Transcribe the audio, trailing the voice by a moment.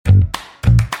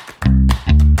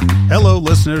Hello,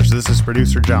 listeners. This is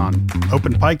producer John.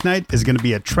 Open Pike Night is going to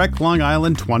be at Trek Long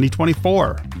Island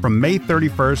 2024. From May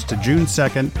 31st to June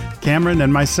 2nd, Cameron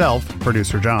and myself,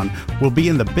 producer John, will be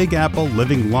in the Big Apple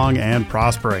living long and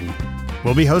prospering.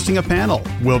 We'll be hosting a panel.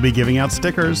 We'll be giving out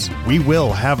stickers. We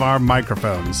will have our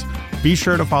microphones. Be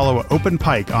sure to follow Open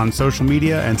Pike on social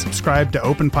media and subscribe to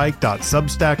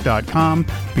openpike.substack.com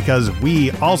because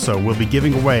we also will be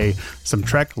giving away some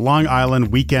Trek Long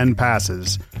Island weekend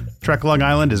passes. Trek Long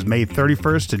Island is May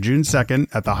 31st to June 2nd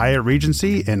at the Hyatt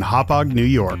Regency in Hauppauge, New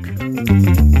York.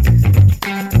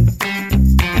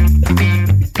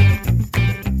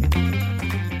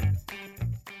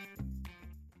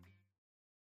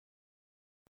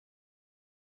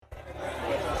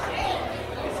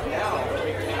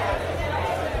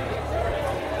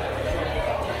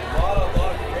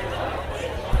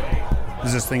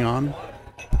 Is this thing on?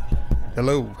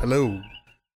 Hello, hello.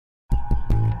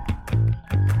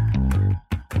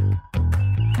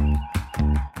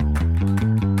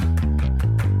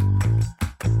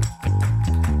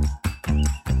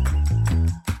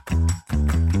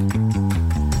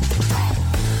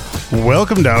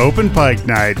 Welcome to Open Pike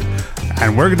Night,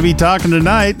 and we're going to be talking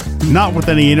tonight, not with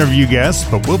any interview guests,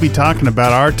 but we'll be talking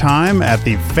about our time at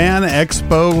the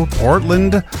FanExPo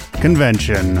Portland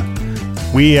convention.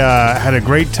 We had a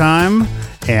great time,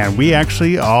 and we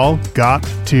actually all got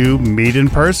to meet in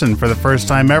person for the first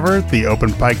time ever. The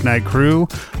Open Pike Night crew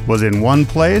was in one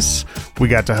place. We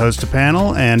got to host a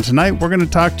panel, and tonight we're going to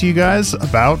talk to you guys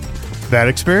about that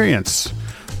experience.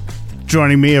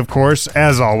 Joining me, of course,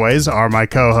 as always, are my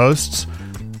co-hosts,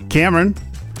 Cameron.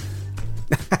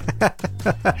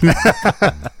 No.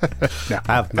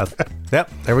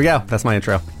 Yep, there we go. That's my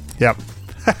intro. Yep.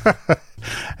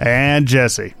 And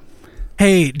Jesse.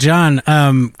 Hey, John,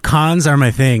 cons are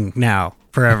my thing now,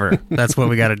 forever. That's what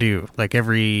we got to do, like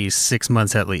every 6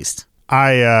 months at least.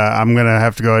 I'm going to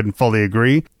have to go ahead and fully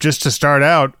agree. Just to start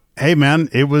out, hey, man,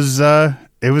 it was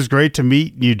great to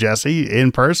meet you, Jesse,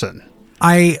 in person.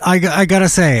 I gotta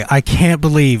say, I can't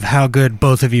believe how good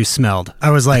both of you smelled. I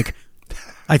was like,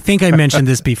 I think I mentioned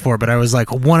this before, but I was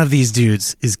like, one of these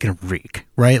dudes is gonna reek,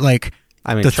 right? Like,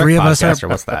 I mean, the three of us are.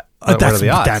 What's that? What are the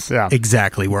odds? Yeah.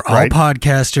 Exactly. We're all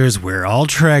podcasters. We're all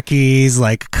Trekkies.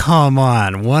 Like, come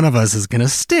on, one of us is gonna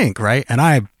stink, right? And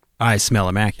I smell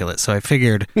immaculate, so I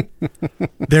figured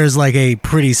there's like a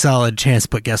pretty solid chance.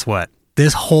 But guess what?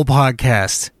 This whole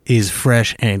podcast is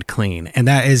fresh and clean, and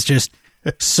that is just.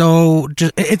 So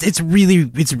it's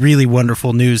really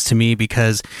wonderful news to me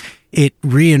because it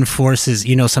reinforces,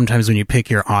 sometimes when you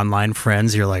pick your online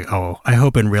friends, you're like, oh, I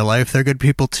hope in real life they're good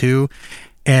people too.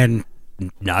 And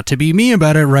not to be me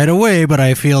about it right away, but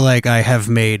I feel like I have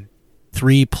made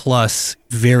 3+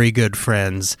 very good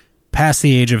friends past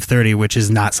the age of 30, which is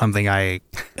not something I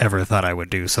ever thought I would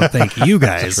do. So thank you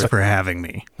guys for having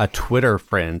me. A Twitter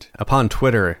friend, upon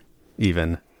Twitter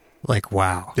even. Like,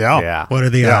 wow. Yeah. What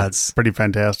are the odds? Pretty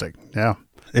fantastic. Yeah.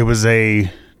 It was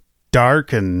a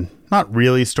dark and not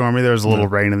really stormy. There was a little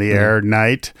rain in the air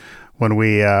night when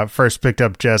we first picked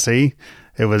up Jesse.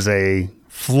 It was a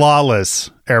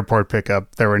flawless airport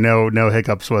pickup. There were no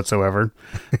hiccups whatsoever.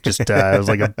 Just it was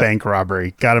like a bank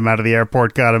robbery. Got him out of the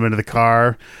airport, got him into the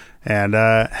car, and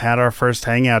had our first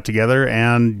hangout together.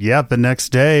 And yeah, the next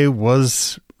day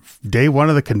was day one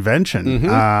of the convention.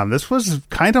 Mm-hmm. This was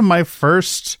kind of my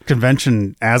first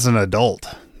convention as an adult.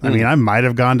 I mean, I might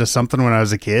have gone to something when I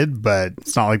was a kid, but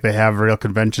it's not like they have real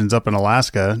conventions up in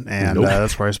Alaska, and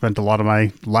that's where I spent a lot of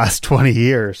my last 20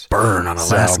 years. Burn on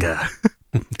Alaska.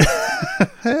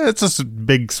 It's a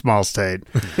big, small state.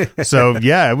 So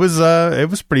yeah, it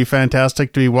was pretty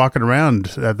fantastic to be walking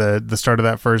around at the start of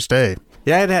that first day.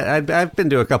 Yeah, I've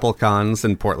been to a couple cons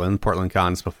in Portland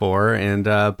cons before, and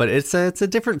but it's a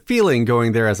different feeling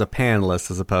going there as a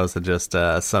panelist as opposed to just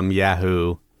some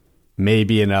Yahoo,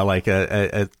 maybe in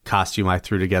a costume I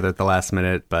threw together at the last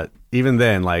minute. But even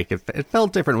then, like it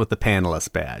felt different with the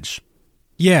panelist badge.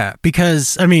 Yeah,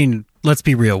 because I mean, let's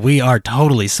be real, we are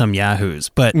totally some Yahoos,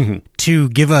 but to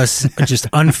give us just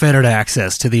unfettered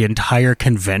access to the entire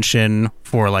convention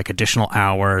for like additional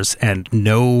hours and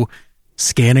no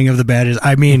scanning of the badges.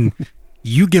 I mean,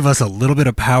 you give us a little bit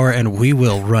of power and we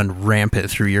will run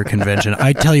rampant through your convention.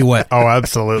 I tell you what. Oh,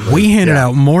 absolutely. We handed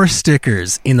out more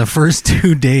stickers in the first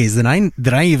 2 days than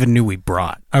I even knew we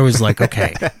brought. I was like,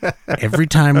 okay, every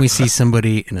time we see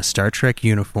somebody in a Star Trek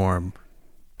uniform,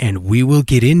 and we will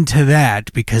get into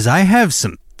that because I have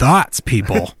some thoughts,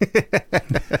 people.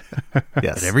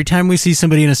 Yes. But every time we see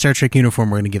somebody in a Star Trek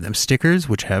uniform, we're going to give them stickers,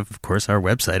 which have, of course, our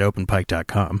website,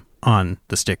 openpike.com. on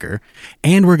the sticker,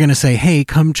 and we're going to say, hey,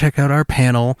 come check out our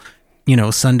panel,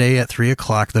 Sunday at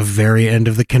 3:00, the very end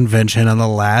of the convention on the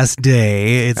last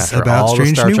day. It's After about all the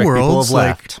Strange Star New Trek people Worlds. have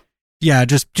left. Yeah,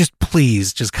 just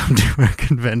please just come to our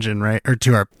convention, right? Or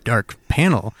to our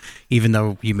panel, even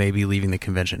though you may be leaving the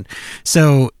convention.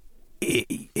 So,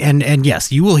 and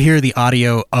yes, you will hear the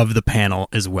audio of the panel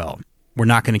as well. We're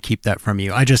not going to keep that from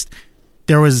you.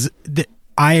 This,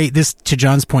 to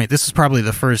John's point, this is probably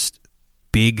the first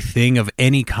big thing of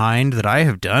any kind that I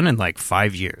have done in like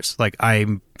 5 years. Like,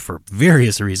 I'm, for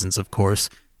various reasons, of course,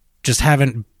 just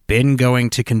haven't been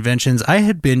going to conventions. I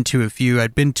had been to a few.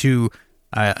 I'd been to,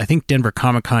 I think Denver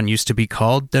Comic Con used to be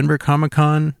called Denver Comic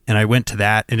Con, and I went to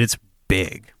that, and it's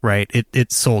big, right?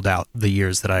 It sold out the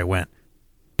years that I went,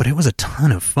 but it was a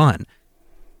ton of fun.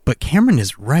 But Cameron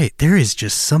is right. There is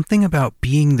just something about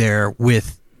being there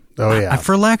with,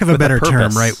 for lack of a better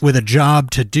term, right, with a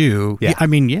job to do. Yeah. I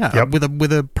mean,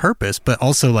 with a purpose, but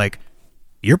also like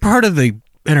you're part of the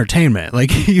entertainment.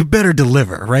 Like, you better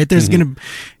deliver, right? There's gonna,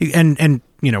 and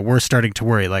we're starting to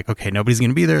worry. Like, okay, nobody's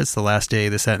gonna be there. It's the last day.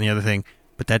 This, that, and the other thing.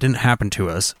 But that didn't happen to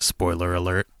us. Spoiler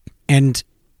alert. And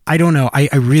I don't know. I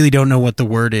really don't know what the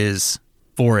word is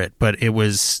for it, but it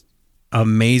was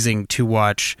amazing to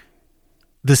watch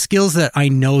the skills that I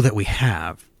know that we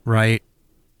have, right?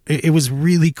 It was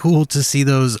really cool to see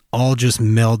those all just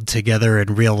meld together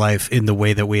in real life in the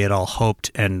way that we had all hoped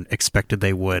and expected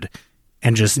they would.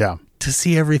 And just to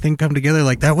see everything come together,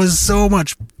 like, that was so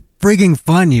much frigging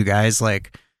fun, you guys.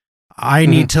 Like, I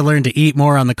need to learn to eat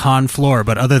more on the con floor,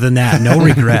 but other than that, no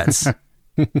regrets.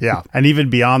 Yeah. And even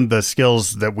beyond the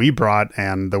skills that we brought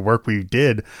and the work we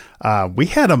did, we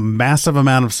had a massive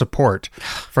amount of support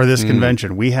for this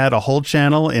convention. We had a whole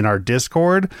channel in our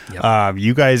Discord. Yep.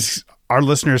 You guys, our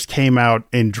listeners, came out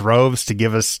in droves to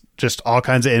give us just all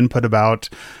kinds of input about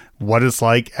what it's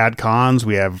like at cons.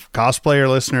 We have cosplayer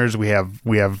listeners. We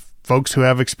have folks who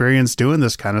have experience doing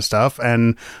this kind of stuff.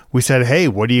 And we said, hey,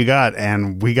 what do you got?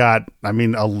 And we got,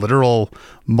 a literal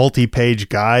multi-page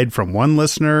guide from one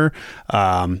listener.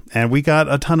 And we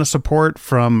got a ton of support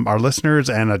from our listeners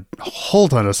and a whole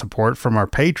ton of support from our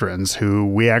patrons, who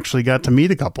we actually got to meet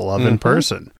a couple of in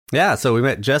person. Yeah, so we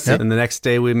met Jesse, and the next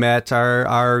day we met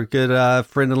our good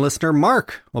friend and listener,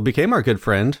 Mark. Well, became our good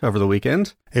friend over the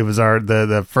weekend. It was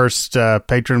the first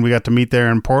patron we got to meet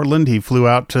there in Portland. He flew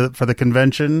out for the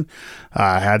convention,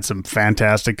 had some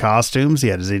fantastic costumes. He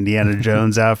had his Indiana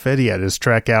Jones outfit. He had his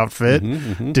Trek outfit.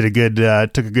 Did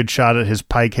took a good shot at his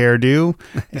Pike hairdo,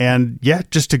 and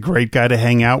just a great guy to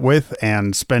hang out with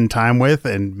and spend time with.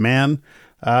 And man,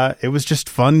 it was just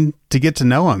fun to get to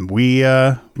know him.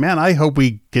 I hope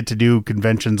we get to do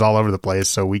conventions all over the place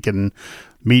so we can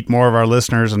meet more of our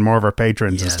listeners and more of our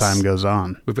patrons as time goes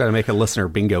on. We've got to make a listener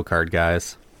bingo card,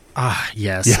 guys.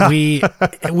 Yes. Yeah.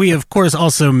 We of course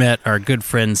also met our good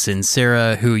friend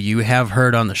Sincera, who you have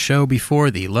heard on the show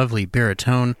before, the lovely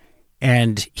baritone,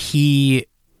 and he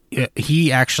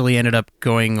actually ended up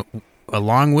going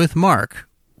along with Mark,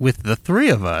 with the three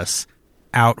of us,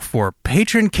 out for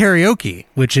patron karaoke,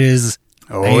 which is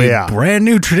a brand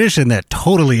new tradition that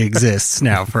totally exists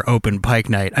now for Open Pike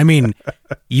Night. I mean,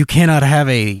 you cannot have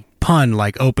a pun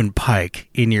like Open Pike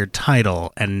in your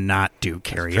title and not do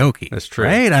karaoke. That's true.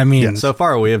 Right? I mean, so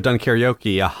far we have done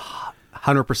karaoke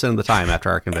 100% of the time after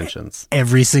our conventions.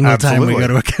 Every single time we go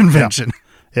to a convention.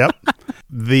 Yep.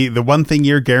 The one thing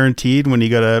you're guaranteed when you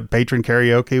go to patron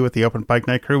karaoke with the Open Pike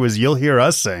Night crew is you'll hear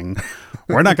us sing.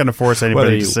 We're not going to force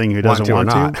anybody to sing who doesn't want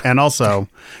to. And also,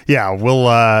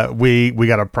 we'll we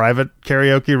got a private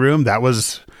karaoke room. That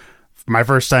was my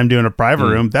first time doing a private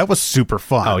room. That was super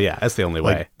fun. Oh yeah, that's the only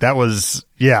way. That was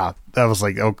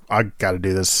like, oh, I got to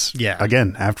do this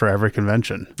again after every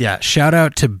convention. Yeah, shout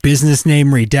out to business name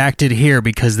redacted here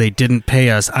because they didn't pay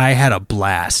us. I had a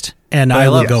blast, and I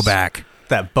will go back.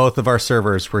 That both of our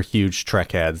servers were huge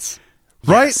Trek heads.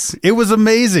 Right? Yes. It was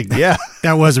amazing. Yeah.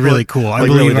 That was really cool. I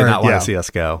believe really did not want to see us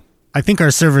go. I think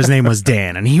our server's name was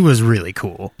Dan, and he was really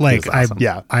cool. Like, awesome.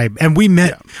 We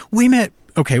met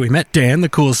Dan, the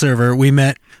cool server. We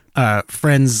met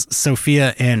friends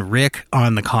Sophia and Rick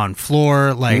on the con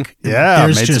floor. Like,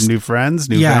 made some new friends,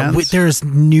 fans. There's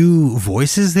new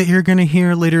voices that you're going to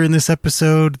hear later in this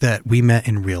episode that we met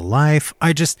in real life.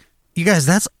 You guys,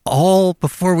 that's all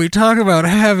before we talk about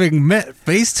having met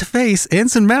face-to-face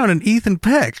Anson Mount and Ethan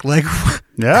Peck. Like,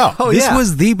 this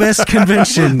was the best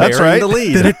convention that's right.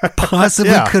 that it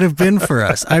possibly could have been for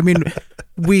us. I mean,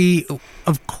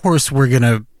 of course, we're going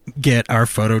to get our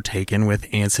photo taken with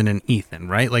Anson and Ethan,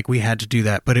 right? Like, we had to do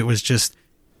that, but it was just,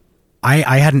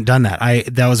 I hadn't done that.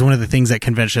 That was one of the things at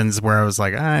conventions where I was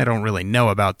like, I don't really know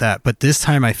about that. But this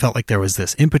time I felt like there was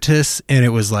this impetus, and it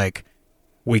was like,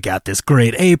 we got this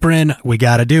great apron. We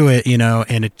got to do it,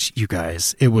 and you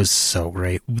guys, it was so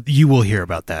great. You will hear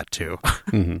about that too.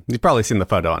 Mm-hmm. You've probably seen the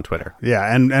photo on Twitter.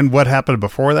 Yeah. And what happened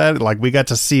before that? Like, we got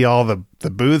to see all the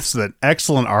booths that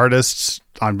excellent artists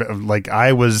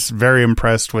I was very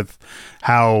impressed with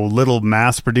how little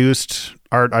mass produced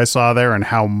art I saw there and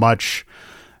how much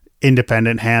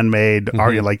independent handmade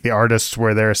art, like the artists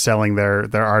were there selling their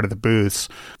art at the booths.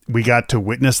 We got to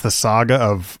witness the saga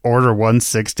of Order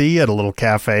 160 at a little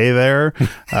cafe there.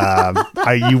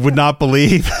 You would not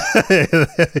believe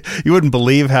you wouldn't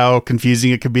believe how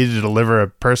confusing it could be to deliver a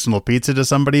personal pizza to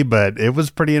somebody, but it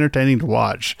was pretty entertaining to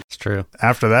watch. It's true.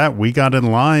 After that, we got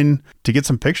in line to get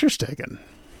some pictures taken.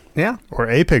 Yeah. Or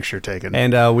a picture taken.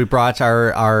 And we brought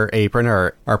our apron,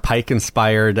 our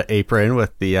Pike-inspired apron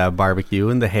with the barbecue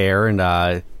and the hair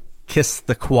and kiss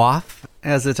the coif,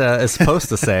 as it is supposed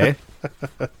to say.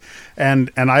 and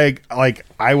I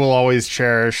will always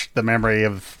cherish the memory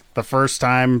of the first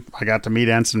time I got to meet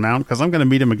Ensign Mount, because I'm going to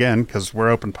meet him again because we're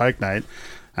open Pike night.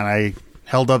 And I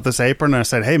held up this apron and I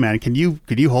said, "Hey man, could you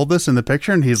hold this in the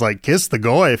picture?" And he's like, "Kiss the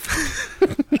goif."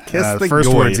 Kiss the first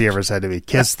goif. words he ever said to me,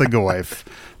 "Kiss the goif."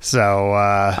 So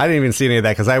I didn't even see any of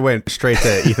that because I went straight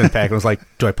to Ethan Peck and was like,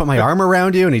 "Do I put my arm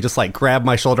around you?" And he just like grabbed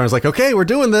my shoulder and was like, "Okay, we're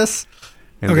doing this."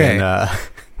 And then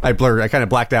I kind of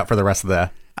blacked out for the rest of the.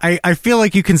 I feel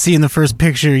like you can see in the first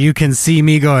picture, you can see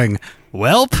me going,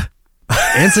 "Welp,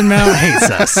 Ensign Mount hates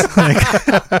us."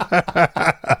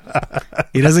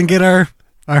 He doesn't get our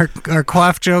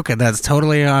coif joke, and that's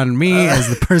totally on me as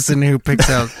the person who picks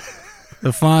out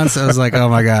the fonts. I was like, oh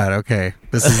my God, okay,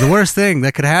 this is the worst thing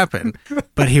that could happen.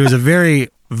 But he was a very,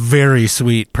 very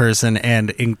sweet person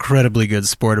and incredibly good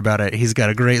sport about it. He's got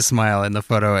a great smile in the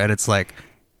photo, and it's like,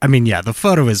 I mean, yeah, the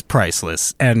photo is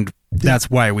priceless, and that's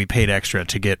why we paid extra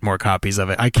to get more copies of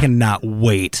it. I cannot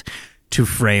wait to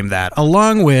frame that,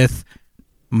 along with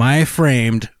my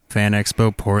framed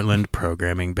FanExPo Portland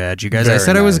programming badge. You guys, Very I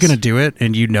said I was nice. going to do it,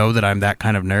 and you know that I'm that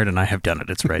kind of nerd, and I have done it.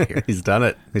 It's right here. He's done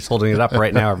it. He's holding it up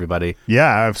right now, everybody.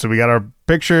 yeah, so we got our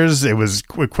pictures. It was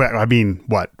quick. I mean,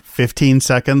 what, 15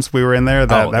 seconds we were in there?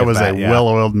 That was a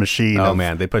well-oiled machine. Oh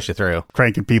man, they push you through,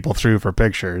 cranking people through for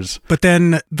pictures. But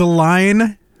then the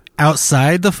line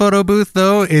outside the photo booth,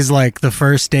 though, is like the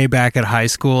first day back at high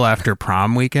school after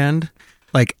prom weekend.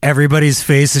 Like, everybody's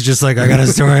face is just like, I got a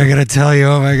story I got to tell you.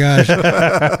 Oh, my gosh.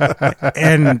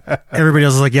 And everybody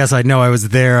else is like, yes, I know. I was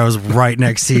there. I was right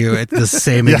next to you. The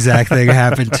same exact thing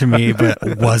happened to me,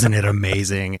 but wasn't it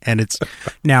amazing? And it's...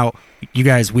 Now, you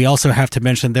guys, we also have to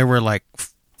mention there were like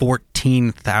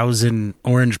 14,000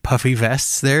 orange puffy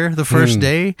vests there the first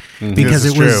day, because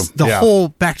it was the whole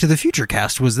Back to the Future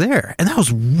cast was there. And that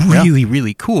was really,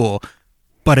 really cool.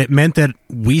 But it meant that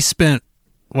we spent,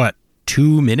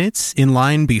 2 minutes in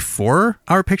line before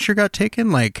our picture got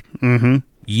taken. Like,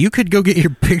 you could go get your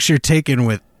picture taken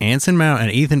with Ensign Mount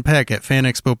and Ethan Peck at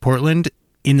FanExPo Portland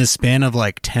in the span of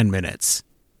like 10 minutes.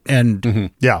 And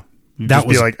that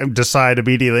was like, decide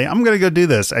immediately, I'm going to go do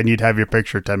this. And you'd have your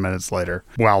picture 10 minutes later.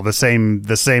 Well, the same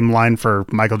line for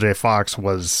Michael J. Fox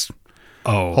was,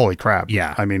 holy crap.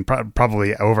 Yeah. I mean,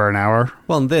 probably over an hour.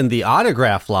 Well, and then the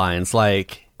autograph lines,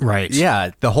 like... Right.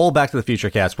 Yeah, the whole Back to the Future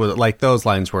cast, was like, those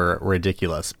lines were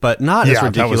ridiculous, but not as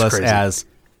ridiculous as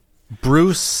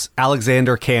Bruce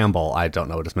Alexander Campbell. I don't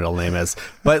know what his middle name is,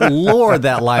 but Lord,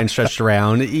 that line stretched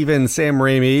around. Even Sam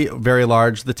Raimi, very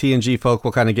large. The TNG folk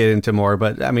will kind of get into more,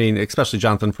 but I mean, especially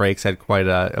Jonathan Frakes had quite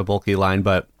a bulky line,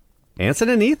 but Anson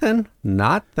and Ethan,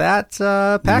 not that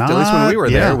packed. At least when we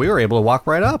were there, we were able to walk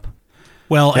right up.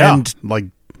 Well, and like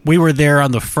we were there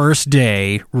on the first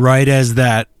day, right as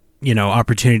that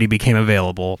opportunity became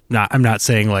available. I'm not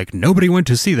saying like nobody went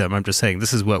to see them. I'm just saying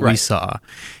this is what we saw.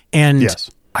 And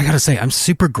I got to say, I'm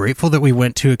super grateful that we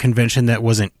went to a convention that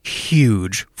wasn't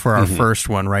huge for our first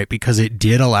one, right? Because it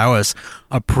did allow us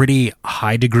a pretty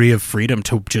high degree of freedom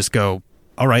to just go,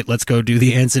 all right, let's go do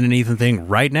the Ensign and Ethan thing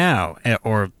right now.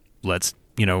 Or let's,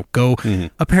 go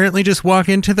apparently just walk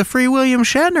into the Free William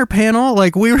Shatner panel.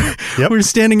 Like we were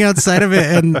standing outside of it,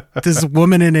 and this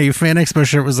woman in a FanExPo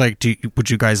shirt was like, would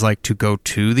you guys like to go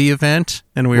to the event?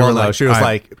 And we were like, she was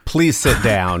like, please sit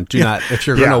down. Do not, if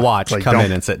you're going to watch, like, come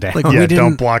in and sit down. Like,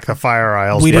 don't block the fire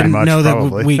aisles. We didn't know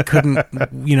probably. That we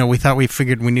couldn't, we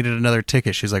figured we needed another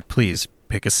ticket. She's like, please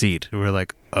pick a seat. And we were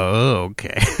like, oh,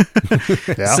 okay.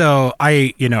 So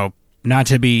I, not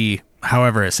to be,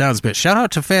 however it sounds, but shout out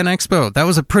to FanExPo. That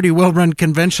was a pretty well run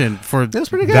convention. That was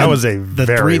pretty good. That was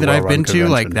the three that I've been to.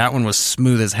 Like that one was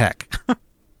smooth as heck.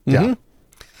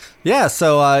 Yeah.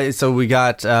 So we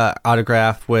got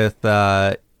autograph with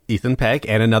Ethan Peck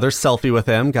and another selfie with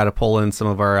him. Got to pull in some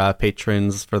of our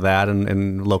patrons for that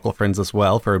and local friends as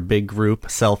well for a big group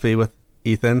selfie with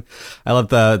Ethan. I love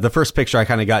the first picture. I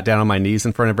kind of got down on my knees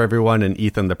in front of everyone, and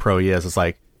Ethan, the pro he is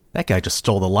like, that guy just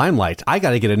stole the limelight. I got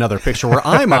to get another picture where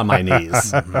I'm on my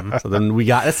knees. So then we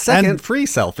got a second free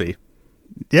selfie.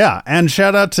 Yeah, and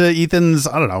shout out to Ethan's,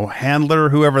 I don't know, handler,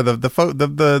 whoever,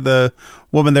 the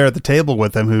woman there at the table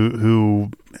with him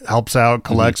who helps out,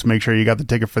 collects, make sure you got the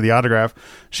ticket for the autograph.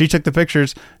 She took the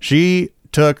pictures. She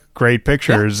took great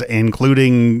pictures,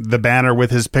 including the banner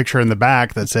with his picture in the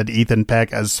back that said Ethan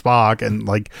Peck as Spock. And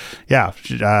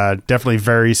definitely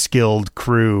very skilled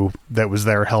crew that was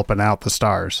there helping out the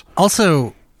stars.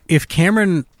 Also, if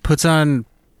Cameron puts on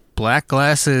black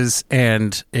glasses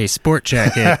and a sport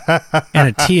jacket and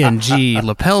a TNG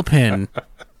lapel pin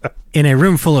in a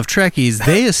room full of Trekkies,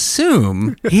 they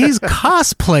assume he's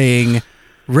cosplaying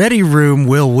Ready Room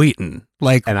Will Wheaton.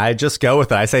 And I just go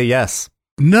with it. I say yes.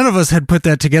 None of us had put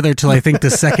that together till I think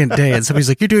the second day, and somebody's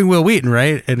like, "You're doing Will Wheaton,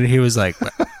 right?" And he was like,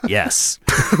 "Yes."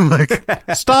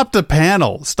 Stopped a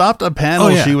panel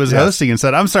she was hosting and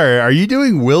said, "I'm sorry, are you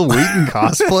doing Will Wheaton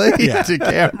cosplay?" To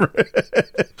camera.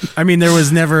 I mean, there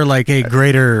was never like a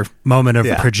greater moment of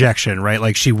projection, right?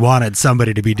 Like she wanted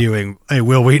somebody to be doing a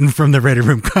Will Wheaton from the Ready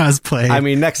Room cosplay. I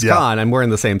mean, next con, I'm wearing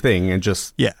the same thing and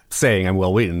just saying I'm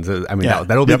Will Wheaton. I mean,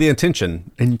 that'll be the intention.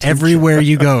 Everywhere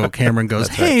you go, Cameron goes,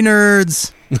 "Hey, nerds."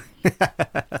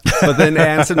 But then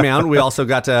Anson Mount, we also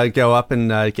got to go up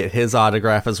and get his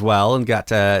autograph as well, and got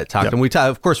to talk to him.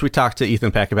 Of course, we talked to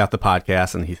Ethan Peck about the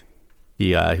podcast, and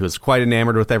he was quite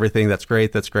enamored with everything. That's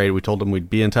great. We told him we'd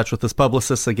be in touch with his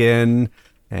publicist again,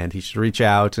 and he should reach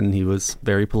out, and he was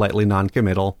very politely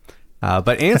non-committal.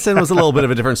 But Anson was a little bit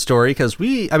of a different story because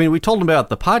we told him about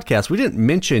the podcast. We didn't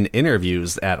mention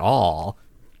interviews at all.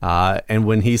 And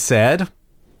when he said,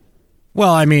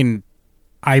 well, I mean,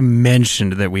 I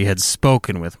mentioned that we had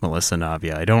spoken with Melissa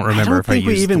Navia. I don't remember if I used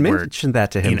we even the mentioned that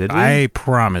to him, did we? I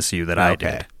promise you that I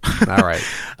did. All right.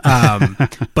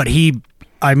 But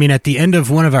at the end of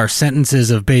one of our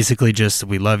sentences of basically just,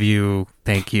 "We love you,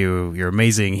 thank you, you're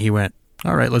amazing," he went,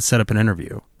 "All right, let's set up an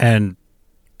interview." And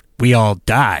we all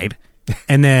died.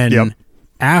 And then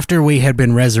after we had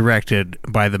been resurrected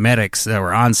by the medics that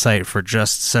were on site for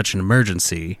just such an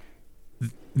emergency,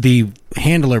 the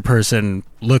handler person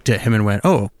looked at him and went,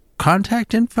 "Oh,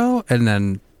 contact info?" And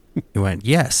then he went,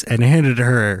 "Yes," and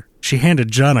she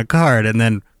handed John a card, and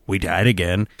then we died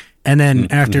again. And then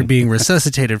after being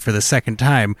resuscitated for the second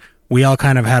time, we all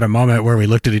kind of had a moment where we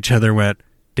looked at each other and went,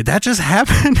 "Did that just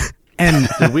happen?" And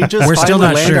did we just we're still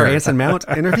not land sure. Our Anson Mount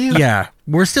interview? Yeah,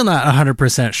 we're still not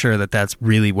 100% sure that that's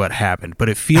really what happened, but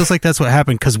it feels like that's what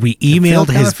happened because we emailed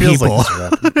his people.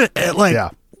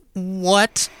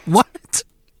 What?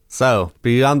 So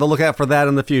be on the lookout for that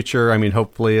in the future. I mean,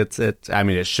 hopefully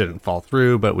it shouldn't fall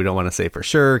through, but we don't want to say for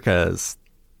sure because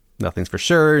nothing's for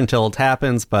sure until it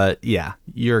happens. But yeah,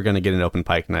 you're going to get an Open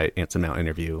Pike Night Anson Mount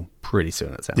interview pretty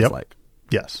soon, it sounds like.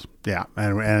 Yes. Yeah.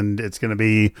 And it's going to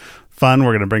be fun.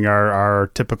 We're going to bring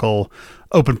our typical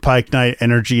Open Pike Night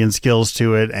energy and skills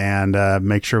to it and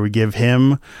make sure we give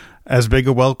him as big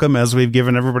a welcome as we've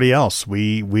given everybody else.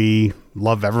 We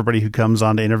love everybody who comes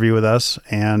on to interview with us,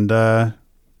 and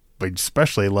we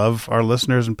especially love our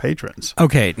listeners and patrons.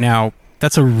 Okay, now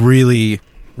that's a really,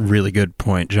 really good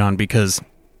point, John, because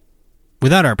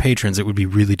without our patrons, it would be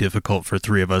really difficult for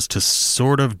three of us to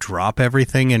sort of drop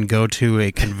everything and go to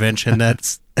a convention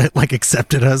that's like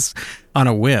accepted us on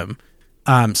a whim.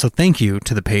 So thank you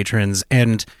to the patrons.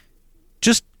 And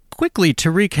just quickly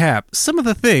to recap, some of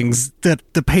the things that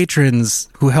the patrons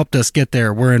who helped us get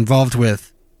there were involved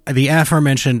with: the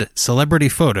aforementioned celebrity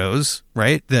photos,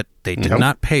 right, that they did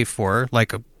not pay for,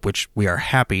 which we are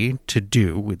happy to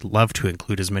do. We'd love to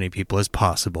include as many people as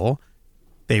possible.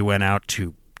 They went out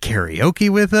to karaoke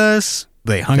with us.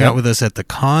 They hung out with us at the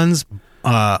cons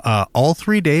all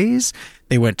 3 days.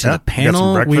 They went to the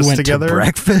panel. We went together to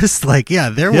breakfast.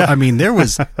 There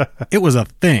was it was a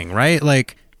thing, right?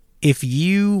 Like, if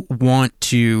you want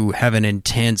to have an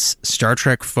intense Star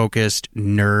Trek focused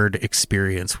nerd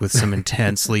experience with some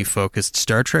intensely focused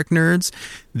Star Trek nerds,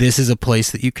 this is a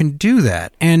place that you can do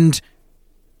that. And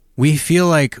we feel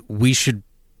like we should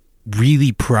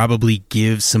really probably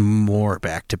give some more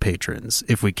back to patrons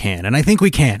if we can. And I think we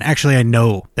can. Actually, I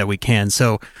know that we can.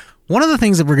 So one of the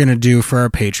things that we're going to do for our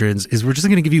patrons is we're just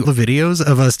going to give you the videos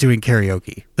of us doing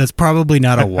karaoke. That's probably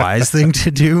not a wise thing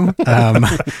to do.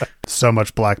 So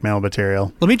much blackmail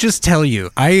material. Let me just tell you,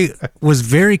 I was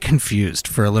very confused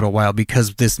for a little while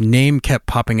because this name kept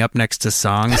popping up next to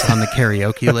songs on the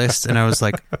karaoke list. And I was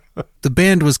like, the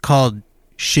band was called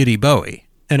Shitty Bowie.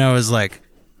 And I was like,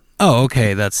 oh,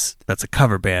 okay, that's a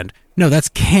cover band. No, that's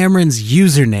Cameron's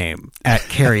username at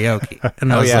karaoke.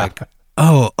 And I was like,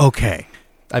 oh, okay.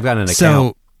 I've got an account.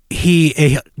 So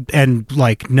and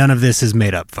like none of this is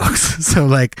made up, folks. So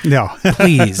like, No.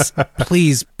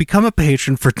 please become a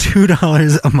patron for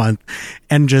 $2 a month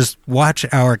and just watch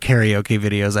our karaoke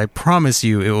videos. I promise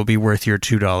you it will be worth your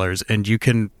 $2, and you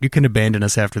can abandon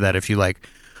us after that if you like.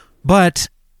 But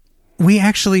we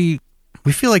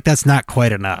feel like that's not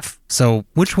quite enough. So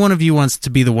which one of you wants to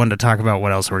be the one to talk about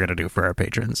what else we're going to do for our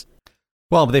patrons?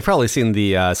 Well, they've probably seen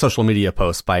the social media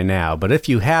posts by now, but if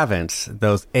you haven't,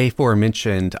 those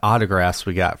aforementioned autographs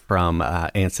we got from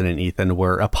Anson and Ethan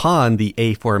were upon the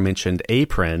aforementioned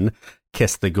apron,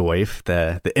 Kiss the Goif,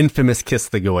 the infamous Kiss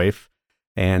the Goif.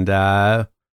 And,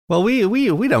 well,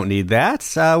 we don't need that.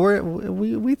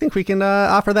 We think we can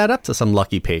offer that up to some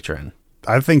lucky patron.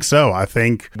 I think so. I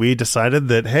think we decided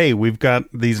that, hey, we've got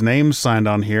these names signed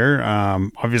on here.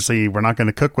 Obviously, we're not going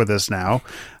to cook with this now.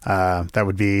 That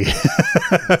would be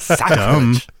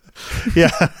dumb.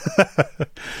 Yeah.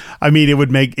 I mean, it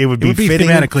would be fitting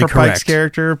thematically for correct. Pike's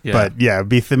character, but yeah, it'd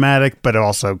be thematic, but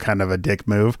also kind of a dick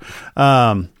move.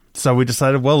 So we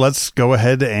decided, well, let's go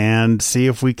ahead and see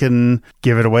if we can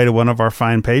give it away to one of our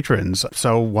fine patrons.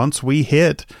 So once we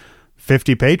hit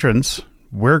 50 patrons,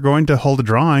 we're going to hold a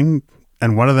drawing,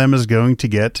 and one of them is going to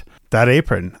get that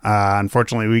apron.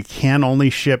 Unfortunately, we can only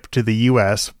ship to the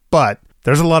U.S., but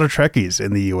there's a lot of Trekkies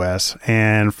in the U.S.,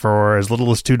 and for as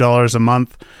little as $2 a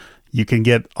month, you can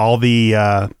get all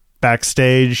the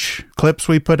backstage clips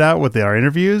we put out with our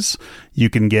interviews. You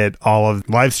can get all of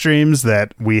live streams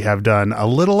that we have done a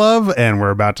little of, and we're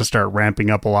about to start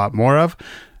ramping up a lot more of.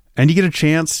 And you get a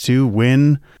chance to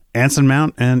win Anson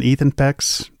Mount and Ethan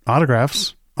Peck's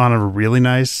autographs on a really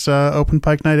nice open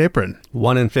Pike Night apron.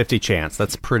 1 in 50 chance.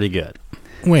 That's pretty good.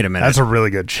 Wait a minute. That's a really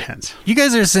good chance. You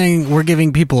guys are saying we're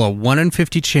giving people a 1 in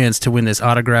 50 chance to win this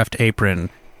autographed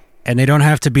apron, and they don't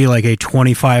have to be like a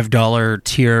 $25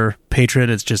 tier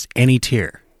patron. It's just any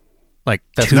tier. Like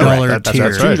 $2 tier.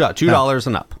 That's right. $2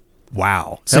 and up.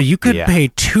 Wow. So you could pay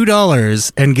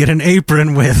 $2 and get an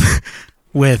apron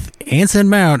with Anson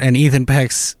Mount and Ethan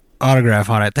Peck's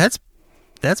autograph on it. That's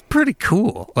pretty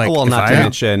cool. Like, well, not to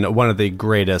mention one of the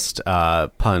greatest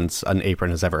puns an apron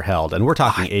has ever held. And we're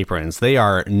talking aprons. They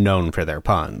are known for their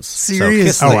puns. Seriously? So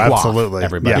kiss the guaf, absolutely.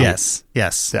 everybody. Yeah.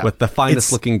 Yes. With the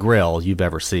finest looking grill you've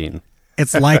ever seen.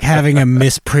 It's like having a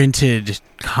misprinted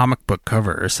comic book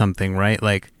cover or something, right?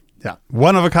 Like, yeah,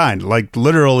 one of a kind. Like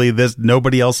literally,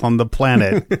 nobody else on the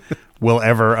planet will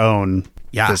ever own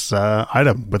this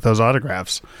item with those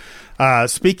autographs.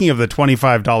 Speaking of the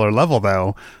 $25 level,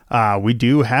 though, we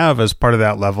do have, as part of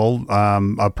that level,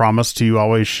 a promise to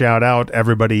always shout out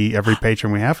every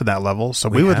patron we have for that level. So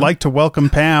we would like to welcome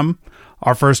Pam,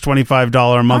 our first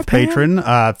 $25 a month patron.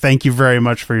 Thank you very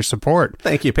much for your support.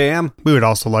 Thank you, Pam. We would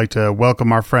also like to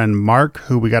welcome our friend Mark,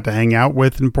 who we got to hang out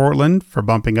with in Portland, for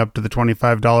bumping up to the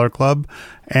 $25 club,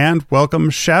 and welcome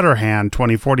Shatterhand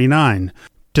 2049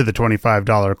 to the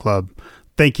 $25 club.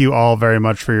 Thank you all very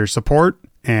much for your support.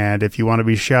 And if you want to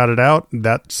be shouted out,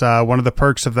 that's one of the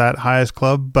perks of that highest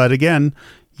club. But again,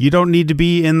 you don't need to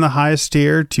be in the highest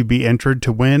tier to be entered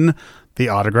to win the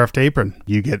autographed apron.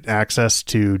 You get access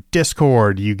to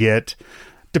Discord. You get,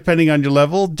 depending on your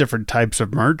level, different types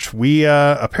of merch. We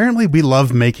apparently we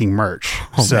love making merch.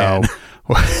 So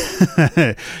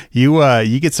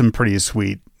you get some pretty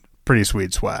sweet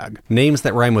swag. Names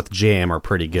that rhyme with jam are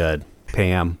pretty good.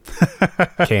 Pam,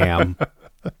 Cam.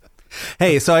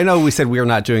 Hey, so I know we said we were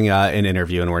not doing an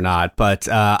interview, and we're not, but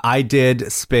I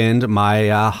did spend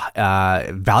my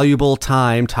valuable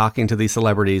time talking to these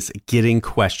celebrities, getting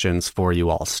questions for you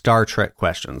all, Star Trek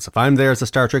questions. If I'm there as a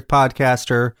Star Trek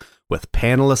podcaster with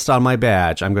panelists on my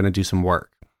badge, I'm going to do some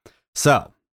work.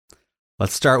 So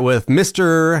let's start with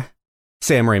Mr.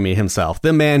 Sam Raimi himself,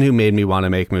 the man who made me want to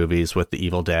make movies with The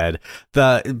Evil Dead.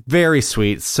 The very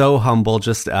sweet, so humble,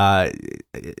 just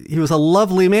he was a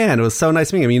lovely man. It was so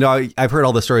nice meeting him. You know, I've heard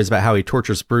all the stories about how he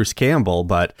tortures Bruce Campbell,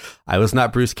 but I was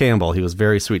not Bruce Campbell. He was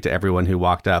very sweet to everyone who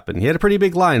walked up, and he had a pretty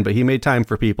big line, but he made time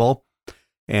for people.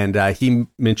 And he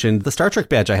mentioned the Star Trek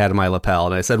badge I had in my lapel,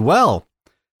 and I said, well,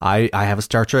 I have a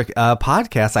Star Trek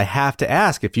podcast. I have to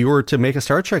ask, if you were to make a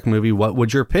Star Trek movie, what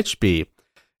would your pitch be?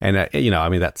 And, you know, I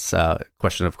mean, that's a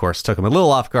question, of course, took him a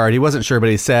little off guard. He wasn't sure, but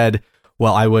he said,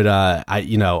 well, I would, I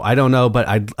don't know, but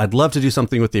I'd love to do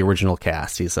something with the original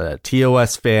cast. He's a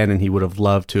TOS fan, and he would have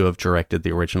loved to have directed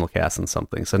the original cast in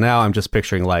something. So now I'm just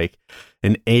picturing like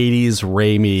an 80s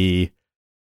Raimi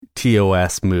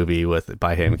TOS movie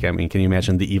by him. I mean, can you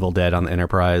imagine The Evil Dead on the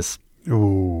Enterprise?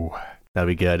 Ooh, that'd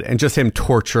be good. And just him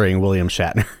torturing William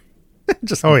Shatner.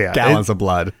 Just gallons of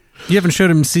blood. You haven't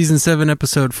showed him season 7,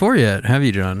 episode 4 yet, have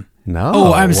you, John? No.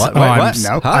 Oh, I'm what?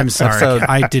 No. I'm sorry. Episode-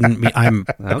 I didn't mean. I'm.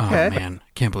 Okay. Oh man,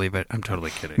 can't believe it. I'm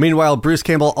totally kidding. Meanwhile, Bruce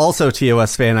Campbell, also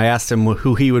TOS fan, I asked him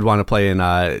who he would want to play in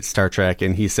Star Trek,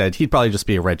 and he said he'd probably just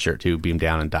be a redshirt who beamed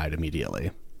down and died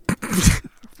immediately.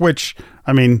 Which,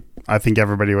 I mean, I think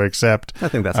everybody would accept. I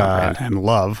think that's on brand. and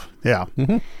love. Yeah.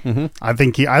 I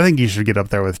think he should get up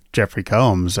there with Jeffrey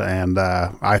Combs, and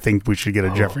I think we should get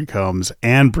a Jeffrey Combs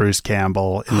and Bruce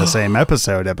Campbell in the same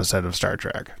episode of Star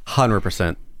Trek.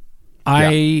 100%.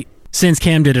 Since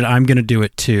Cam did it, I'm going to do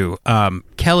it too.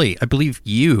 Kelly, I believe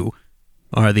you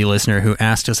are the listener who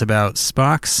asked us about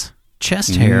Spock's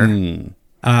chest hair.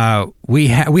 We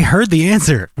heard the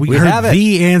answer. We heard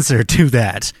the answer to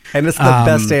that. And it's the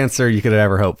best answer you could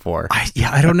ever hope for.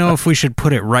 I don't know if we should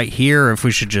put it right here or if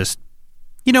we should just,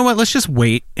 you know what, let's just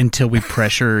wait until we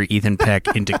pressure Ethan Peck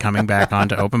into coming back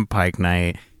onto Open Pike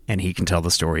Night and he can tell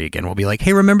the story again. We'll be like,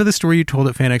 hey, remember the story you told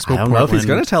at FanExPo I don't know if he's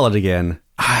going to tell it again.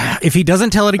 If he doesn't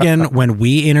tell it again when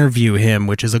we interview him,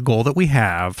 which is a goal that we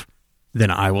have, then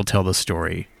I will tell the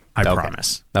story. I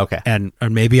promise. Okay. Or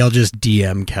maybe I'll just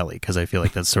DM Kelly because I feel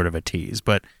like that's sort of a tease.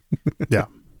 But Yeah.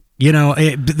 you know,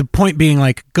 the point being,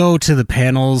 like, go to the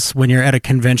panels when you're at a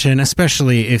convention,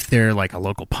 especially if they're like a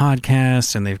local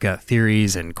podcast and they've got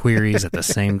theories and queries at the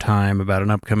same time about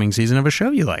an upcoming season of a show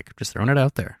you like. Just throwing it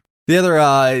out there. The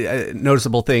other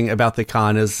noticeable thing about the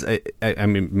con is, I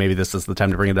mean, maybe this is the time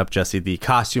to bring it up, Jesse, the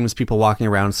costumes, people walking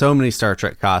around, so many Star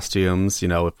Trek costumes. You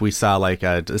know, if we saw like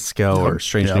a Disco or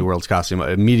Strange New Worlds costume,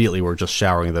 immediately we're just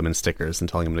showering them in stickers and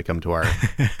telling them to come to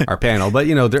our panel. But,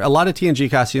 you know, there are a lot of TNG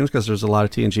costumes because there's a lot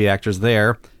of TNG actors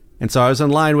there. And so I was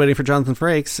in line waiting for Jonathan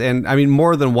Frakes, and I mean,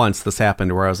 more than once this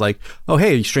happened where I was like, oh,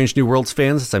 hey, Strange New Worlds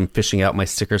fans, as I'm fishing out my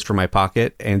stickers from my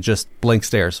pocket, and just blank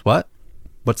stares. What?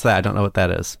 What's that? I don't know what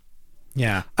that is.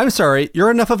 Yeah. I'm sorry,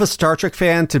 you're enough of a Star Trek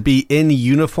fan to be in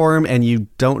uniform and you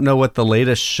don't know what the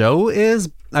latest show is?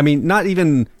 I mean, not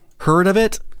even heard of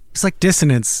it? It's like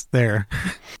dissonance there.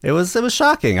 It was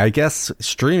shocking. I guess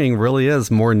streaming really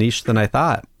is more niche than I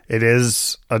thought. It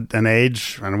is an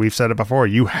age, and we've said it before,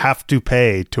 you have to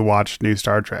pay to watch new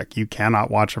Star Trek. You cannot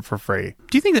watch it for free.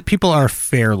 Do you think that people are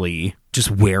fairly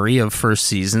just wary of first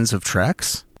seasons of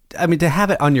Treks? I mean, to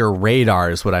have it on your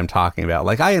radar is what I'm talking about.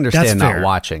 Like, I understand not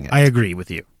watching it. I agree with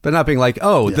you. But not being like,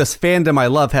 this fandom I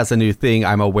love has a new thing.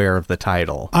 I'm aware of the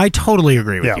title. I totally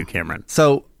agree with you, Cameron.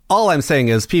 So all I'm saying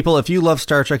is, people, if you love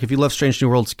Star Trek, if you love Strange New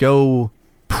Worlds, go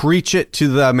preach it to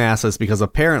the masses, because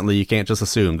apparently you can't just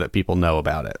assume that people know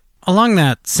about it. Along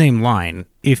that same line,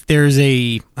 if there's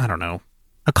a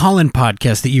call-in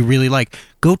podcast that you really like,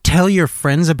 go tell your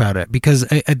friends about it, because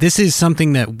this is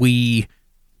something that we're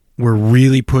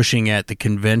really pushing at the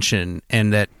convention,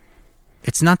 and that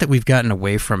it's not that we've gotten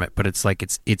away from it, but it's like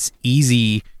it's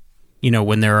easy, you know,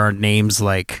 when there are names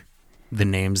like the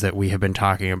names that we have been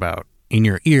talking about in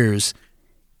your ears,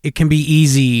 it can be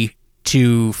easy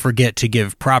to forget to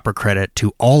give proper credit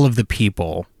to all of the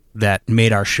people that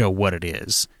made our show what it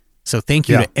is. So thank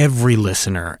you to every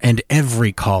listener and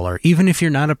every caller, even if you're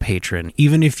not a patron,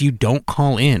 even if you don't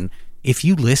call in. If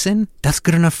you listen, that's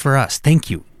good enough for us.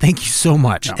 Thank you. Thank you so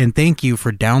much. No. And thank you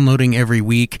for downloading every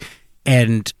week.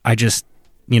 And I just,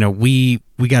 you know, we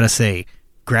got to say,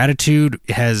 gratitude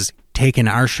has taken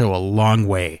our show a long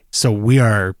way. So we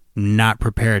are not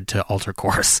prepared to alter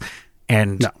course.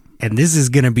 And this is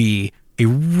going to be a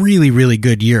really, really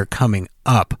good year coming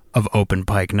up of Open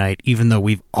Pike Night, even though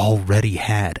we've already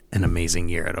had an amazing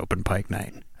year at Open Pike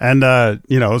Night. And,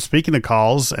 you know, speaking of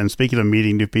calls and speaking of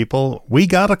meeting new people, we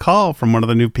got a call from one of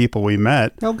the new people we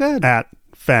met at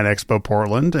FanExPo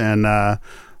Portland, and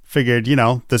figured, you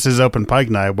know, this is Open Pike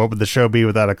Night. What would the show be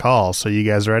without a call? So you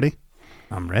guys ready?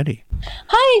 I'm ready.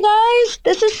 Hi, guys.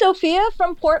 This is Sophia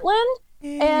from Portland,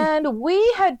 and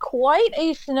we had quite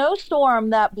a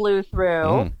snowstorm that blew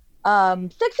through.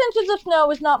 6 inches of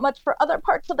snow is not much for other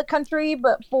parts of the country,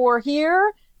 but for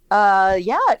here...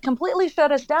 it completely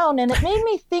shut us down, and it made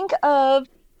me think of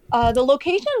the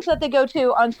locations that they go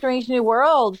to on Strange New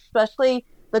Worlds, especially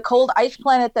the cold ice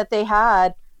planet that they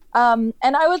had. And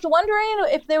I was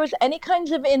wondering if there was any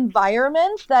kinds of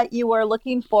environments that you were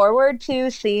looking forward to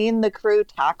seeing the crew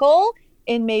tackle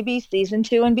in maybe season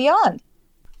 2 and beyond.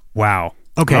 Wow.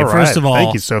 Okay, all right. First of all,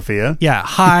 thank you, Sophia. Yeah,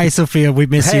 hi, Sophia. We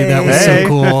miss you. That was so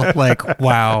cool. Like,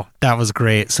 wow, that was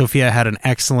great. Sophia had an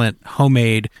excellent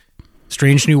homemade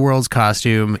Strange New Worlds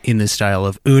costume in the style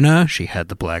of Una. She had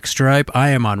the black stripe.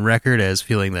 I am on record as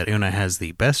feeling that Una has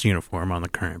the best uniform on the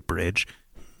current bridge.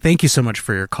 Thank you so much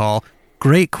for your call.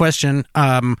 Great question.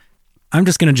 I'm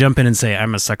just going to jump in and say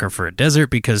I'm a sucker for a desert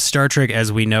because Star Trek,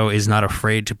 as we know, is not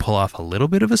afraid to pull off a little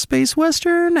bit of a space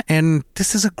western, and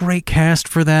this is a great cast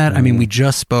for that. I mean, we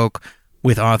just spoke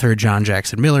with author John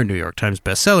Jackson Miller, New York Times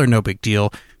bestseller, no big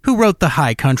deal, who wrote The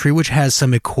High Country, which has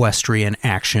some equestrian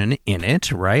action in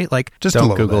it, right? Like, just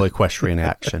don't Google equestrian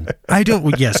action. I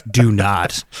don't. Yes, do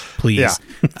not, please.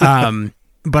 Yeah.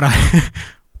 But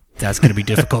that's going to be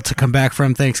difficult to come back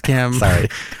from. Thanks, Cam. Sorry,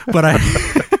 but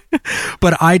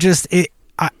I just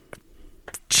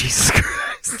Jesus Christ.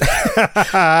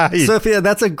 Sophia,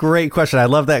 that's a great question. I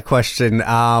love that question.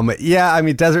 Yeah, I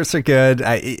mean, deserts are good.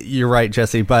 You're right,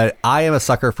 Jesse, but I am a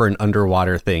sucker for an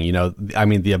underwater thing. You know, I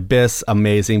mean, the Abyss,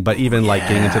 amazing, but even like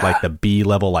getting into like the B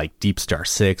level, like Deep Star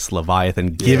 6,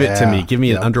 Leviathan, give it to me. Give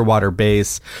me an underwater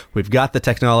base. We've got the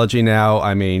technology now.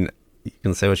 I mean, you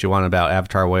can say what you want about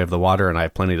Avatar Way of the Water, and I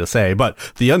have plenty to say, but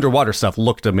the underwater stuff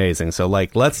looked amazing. So,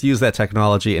 like, let's use that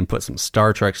technology and put some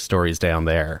Star Trek stories down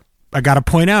there. I got to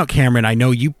point out, Cameron, I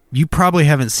know you probably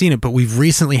haven't seen it, but we've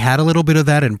recently had a little bit of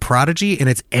that in Prodigy, and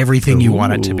it's everything you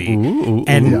want it to be.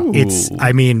 It's,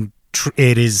 I mean,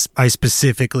 it is, I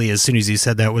specifically, as soon as you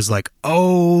said that, was like,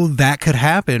 oh, that could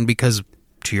happen, because,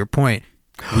 to your point,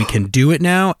 we can do it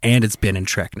now, and it's been in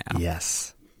Trek now. Yes.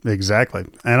 Exactly.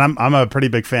 And I'm a pretty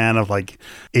big fan of like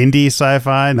indie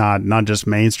sci-fi, not just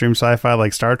mainstream sci-fi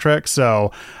like Star Trek.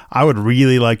 So I would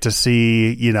really like to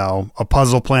see, you know, a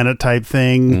puzzle planet type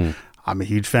thing. I'm a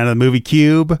huge fan of the movie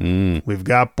Cube. We've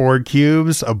got Borg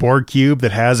cubes, a Borg cube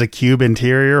that has a cube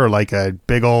interior or like a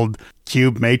big old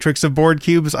cube matrix of Borg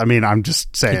cubes. I mean, I'm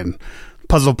just saying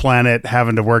puzzle planet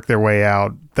having to work their way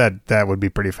out. That would be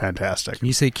pretty fantastic. Can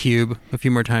you say cube a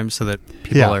few more times so that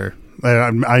people are...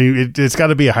 It's got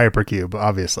to be a hypercube,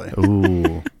 obviously.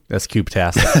 Ooh, that's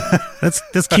cube-tastic.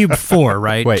 that's Cube 4,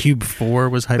 right? Wait. Cube 4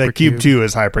 was hypercube. That Cube 2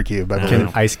 is hypercube, I believe. Can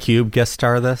Ice Cube guest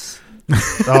star this?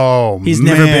 Oh, He's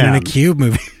never been in a Cube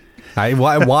movie.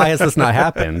 Why has this not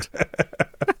happened?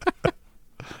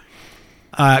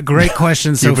 Great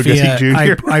question, Sophia.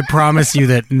 I promise you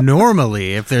that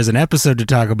normally, if there's an episode to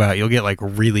talk about, you'll get like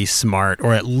really smart,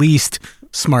 or at least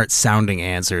smart sounding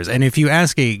answers. And if you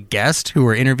ask a guest who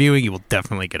we're interviewing, you will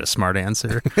definitely get a smart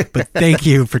answer. But thank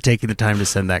you for taking the time to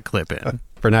send that clip in.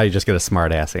 For now, you just get a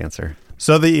smart ass answer.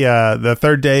 So the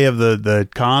third day of the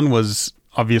con was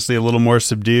obviously a little more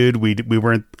subdued. We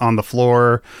weren't on the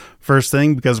floor first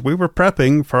thing because we were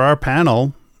prepping for our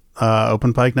panel.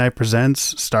 Open Pike Night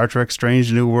presents Star Trek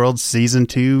Strange New Worlds Season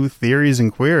 2 Theories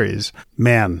and Queries.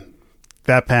 Man,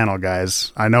 that panel,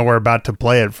 guys. I know we're about to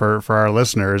play it for our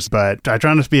listeners, but I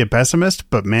try not to be a pessimist,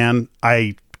 but man,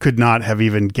 I could not have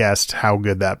even guessed how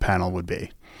good that panel would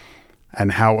be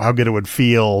and how good it would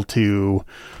feel to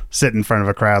sit in front of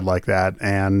a crowd like that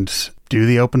and do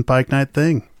the Open Pike Night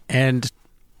thing. And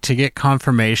to get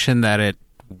confirmation that it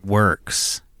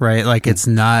works, right? Like it's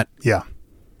not... Yeah.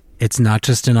 It's not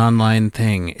just an online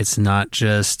thing. It's not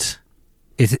just...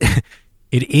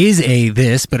 It is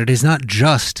this, but it is not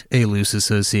just a loose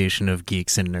association of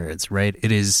geeks and nerds, right? It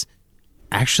is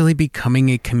actually becoming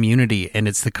a community, and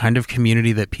it's the kind of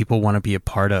community that people want to be a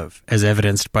part of, as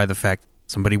evidenced by the fact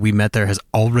somebody we met there has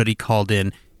already called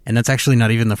in, and that's actually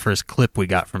not even the first clip we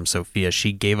got from Sophia.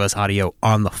 She gave us audio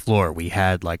on the floor. We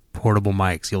had, like, portable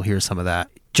mics. You'll hear some of that.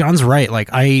 John's right. Like,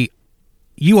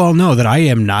 you all know that I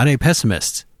am not a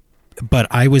pessimist. But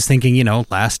I was thinking, you know,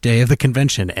 last day of the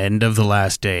convention, end of the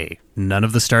last day. None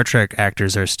of the Star Trek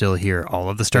actors are still here. All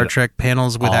of the Star Trek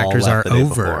panels with actors are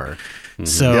over. Mm-hmm.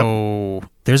 So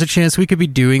there's a chance we could be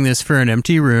doing this for an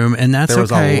empty room, and that's okay. There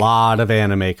was a lot of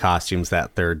anime costumes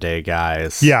that third day,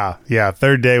 guys. Yeah.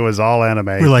 Third day was all anime.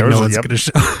 We're like, no one's going to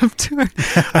show up to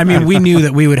it. I mean, we knew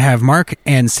that we would have Mark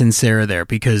and Sincera there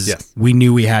because we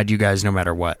knew we had you guys no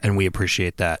matter what, and we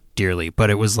appreciate that dearly. But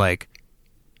it was like,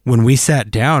 when we sat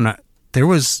down, there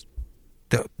was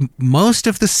most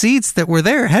of the seats that were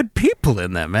there had people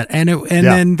in them, and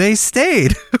then they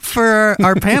stayed for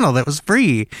our panel that was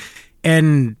free,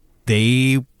 and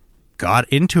they got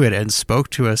into it and spoke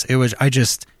to us. It was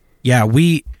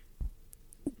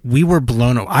we were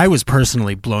blown away. I was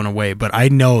personally blown away, but I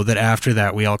know that after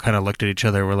that we all kind of looked at each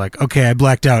other. We're like, okay, I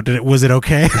blacked out. Was it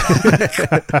okay?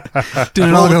 Did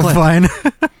it all go fine?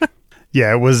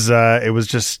 Yeah, it was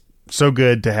just so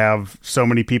good to have so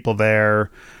many people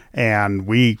there, and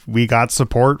we got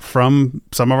support from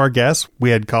some of our guests. We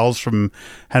had calls from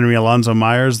Henry Alonso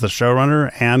Myers, the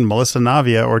showrunner, and Melissa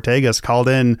Navia Ortegas called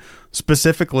in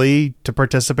specifically to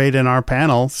participate in our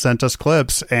panel, sent us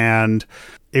clips, and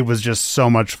it was just so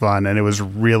much fun, and it was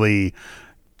really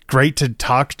great to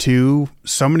talk to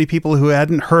so many people who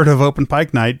hadn't heard of Open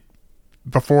Pike Night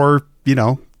before,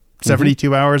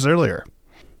 72 hours earlier.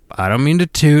 I don't mean to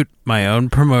toot my own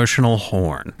promotional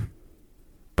horn,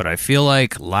 but I feel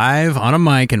like live on a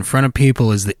mic in front of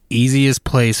people is the easiest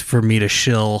place for me to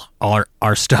shill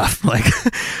our stuff. Like,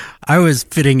 I was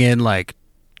fitting in, like,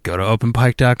 go to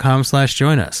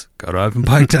openpike.com/join us. Go to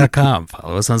openpike.com.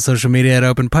 Follow us on social media at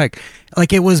openpike.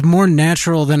 Like, it was more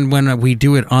natural than when we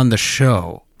do it on the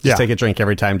show. Just take a drink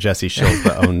every time Jesse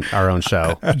shills our own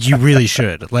show. You really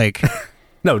should. Like,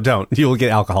 no, don't. You will get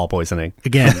alcohol poisoning.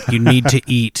 Again, you need to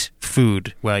eat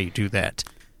food while you do that.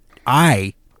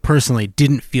 I personally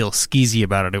didn't feel skeezy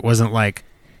about it. It wasn't like,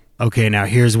 okay, now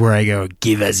here's where I go,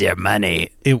 give us your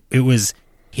money. It was,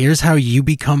 here's how you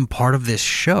become part of this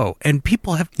show. And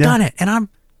people have done it. And I'm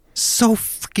so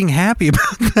freaking happy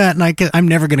about that. And I'm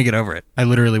never going to get over it. I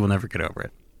literally will never get over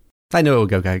it. I know it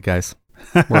will go, guys.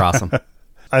 We're awesome.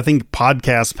 I think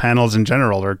podcast panels in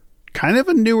general are kind of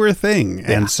a newer thing.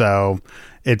 Yeah. And so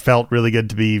it felt really good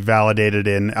to be validated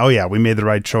in, oh yeah, we made the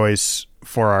right choice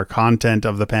for our content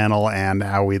of the panel and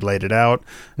how we laid it out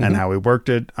and how we worked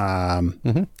it.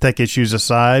 Tech issues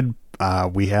aside,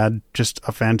 we had just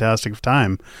a fantastic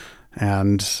time.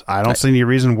 And I don't see any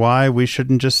reason why we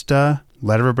shouldn't just let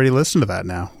everybody listen to that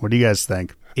now. What do you guys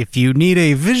think? If you need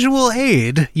a visual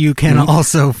aid, you can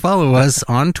also follow us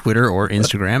on Twitter or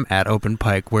Instagram at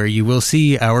OpenPike, where you will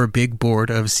see our big board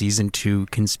of Season 2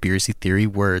 conspiracy theory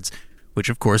words, which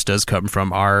of course does come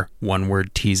from our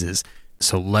one-word teases.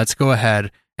 So let's go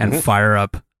ahead and fire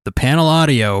up the panel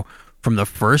audio from the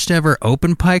first ever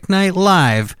OpenPike Night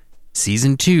Live,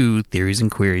 Season 2 Theories and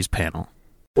Queries panel.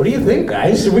 What do you think,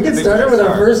 guys? Should we get started with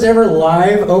our first ever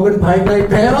live OpenPike Night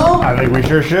panel? I think we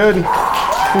sure should.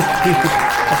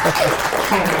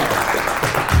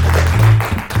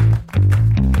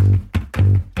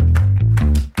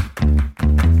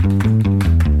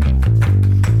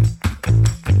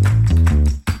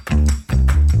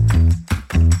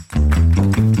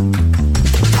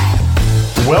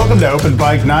 Welcome to Open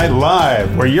Bike Night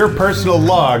Live, where your personal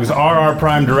logs are our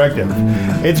prime directive.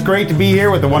 It's great to be here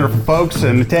with the wonderful folks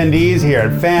and attendees here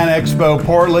at FanExPo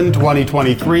Portland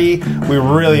 2023. We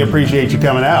really appreciate you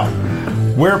coming out.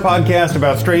 We're a podcast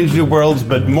about strange new worlds,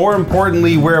 but more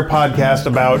importantly, we're a podcast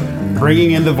about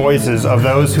bringing in the voices of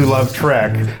those who love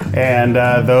Trek and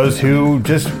those who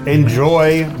just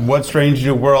enjoy what Strange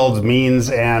New Worlds means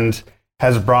and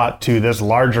has brought to this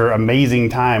larger, amazing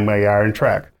time we are in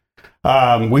Trek.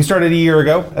 We started a year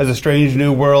ago as a Strange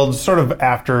New Worlds sort of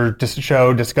after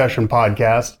show discussion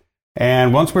podcast.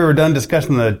 And once we were done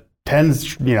discussing the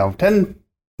 10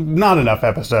 not enough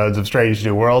episodes of Strange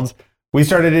New Worlds, we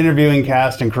started interviewing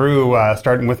cast and crew,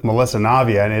 starting with Melissa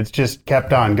Navia, and it's just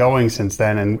kept on going since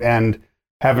then and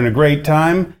having a great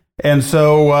time. And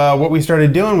so what we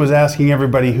started doing was asking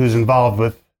everybody who's involved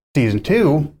with Season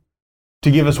 2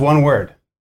 to give us one word.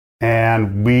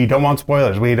 And we don't want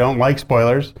spoilers. We don't like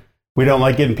spoilers. We don't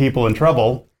like getting people in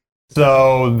trouble.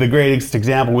 So the greatest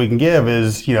example we can give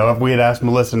is, if we had asked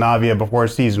Melissa Navia before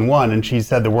Season 1 and she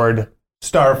said the word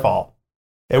Starfall,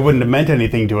 it wouldn't have meant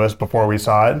anything to us before we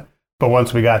saw it. But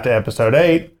once we got to Episode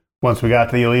 8, once we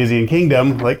got to the Elysian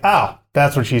Kingdom,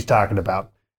 that's what she's talking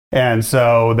about. And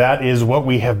so that is what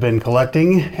we have been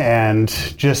collecting, and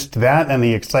just that and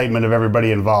the excitement of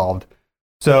everybody involved.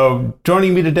 So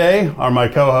joining me today are my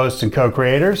co-hosts and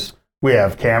co-creators. We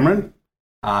have Cameron.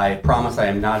 I promise I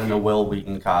am not in a Will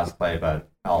Wheaton cosplay, but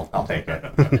I'll take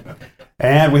it.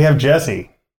 And we have Jesse.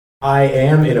 I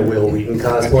am in a Will Wheaton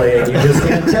cosplay, and you just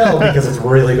can't tell because it's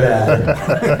really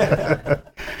bad.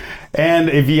 And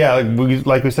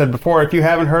like we said before, if you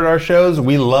haven't heard our shows,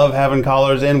 we love having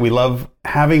callers in. We love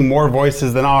having more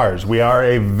voices than ours. We are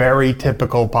a very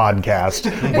typical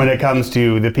podcast when it comes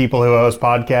to the people who host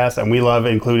podcasts, and we love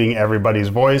including everybody's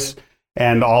voice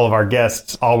and all of our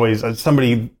guests. Always,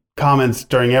 somebody comments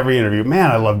during every interview,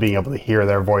 man, I love being able to hear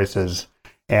their voices,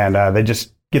 and they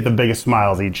just get the biggest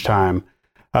smiles each time.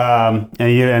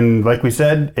 And like we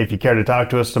said, if you care to talk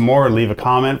to us some more, leave a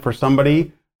comment for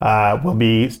somebody. We'll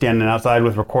be standing outside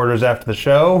with recorders after the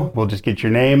show. We'll just get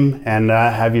your name and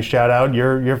have you shout out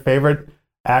your favorite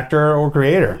actor or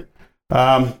creator.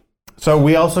 So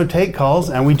we also take calls,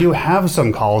 and we do have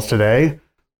some calls today.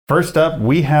 First up,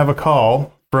 we have a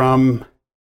call from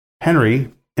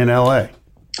Henry in LA.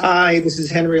 Hi, this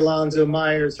is Henry Alonzo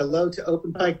Myers. Hello to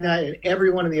Open Pike Night and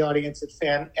everyone in the audience at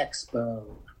FanExPo.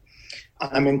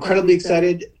 I'm incredibly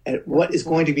excited at what is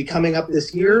going to be coming up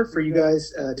this year for you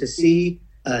guys to see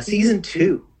Season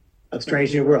 2 of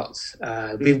Strange New Worlds.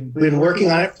 We've been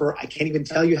working on it for, I can't even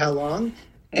tell you how long,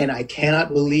 and I cannot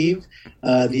believe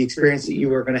the experience that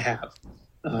you are going to have.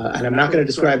 And I'm not going to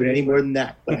describe it any more than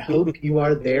that, but I hope you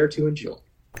are there to enjoy.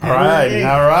 All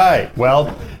right.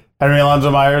 Well, Henry Alonzo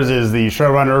Myers is the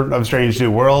showrunner of Strange New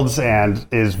Worlds and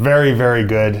is very, very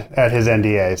good at his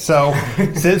NDA. So,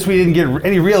 since we didn't get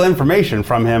any real information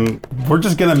from him, we're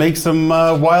just going to make some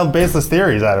wild, baseless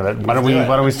theories out of it. Why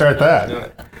don't we start that?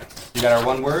 You got our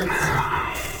one word?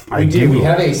 We do. We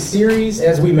have a series,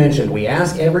 as we mentioned. We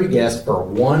ask every guest for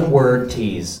one word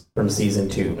tease from season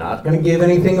 2. Not going to give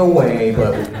anything away,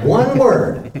 but one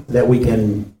word that we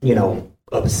can,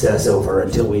 obsess over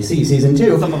until we see season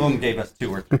 2. Some of them gave us 2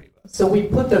 or 3. So we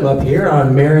put them up here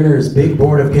on Mariner's big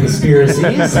board of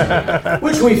conspiracies,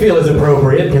 which we feel is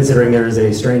appropriate considering there is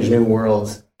a Strange New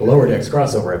Worlds Lower Decks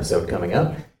crossover episode coming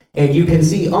up. And you can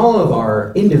see all of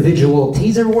our individual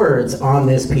teaser words on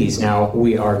this piece. Now,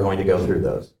 we are going to go through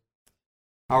those.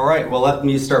 All right, well, let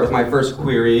me start with my first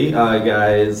query,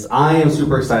 guys. I am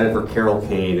super excited for Carol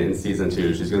Kane in season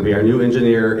 2. She's going to be our new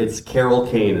engineer. It's Carol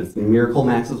Kane. It's Miracle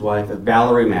Max's wife,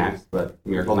 Valerie Max, but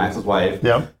Miracle Max's wife.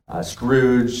 Yep.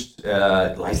 Scrooged,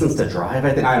 License to Drive,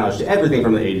 I think. I don't know, everything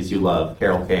from the 80s you love,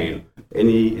 Carol Kane.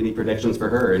 Any predictions for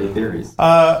her? Any theories?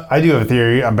 I do have a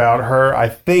theory about her. I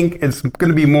think it's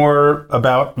going to be more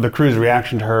about the crew's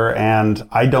reaction to her, and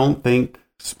I don't think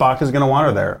Spock is going to want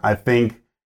her there. I think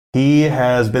he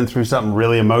has been through something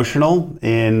really emotional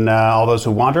in All Those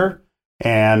Who Want Her,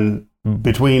 and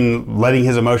between letting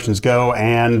his emotions go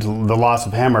and the loss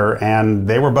of Hammer, and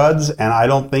they were buds, and I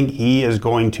don't think he is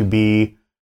going to be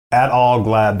at all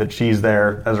glad that she's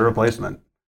there as a replacement.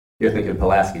 You're thinking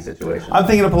Pulaski situation. I'm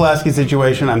thinking a Pulaski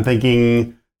situation. I'm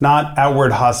thinking not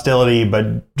outward hostility,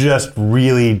 but just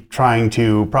really trying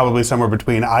to, probably somewhere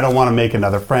between, I don't want to make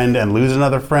another friend and lose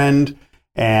another friend.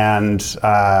 And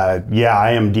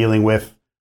I am dealing with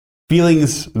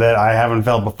feelings that I haven't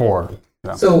felt before.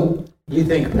 So you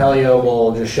think Pelio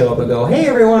will just show up and go, "Hey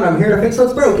everyone, I'm here to fix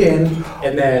what's broken,"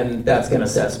 and then that's going to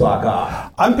set Spock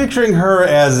off? I'm picturing her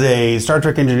as a Star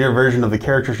Trek engineer version of the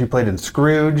character she played in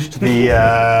Scrooged, the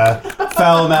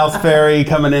foul-mouthed fairy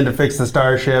coming in to fix the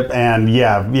starship. And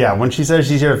when she says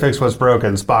she's here to fix what's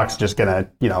broken, Spock's just going to,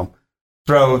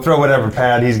 throw whatever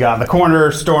pad he's got in the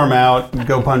corner, storm out,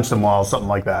 go punch them all, something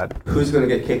like that. Who's going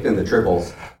to get kicked in the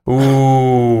triples?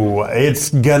 Ooh, it's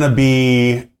going to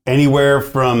be anywhere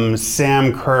from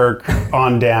Sam Kirk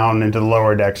on down into the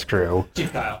Lower Decks crew.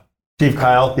 Chief Kyle. Chief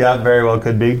Kyle, yeah, very well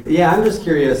could be. Yeah, I'm just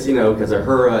curious, because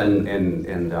Uhura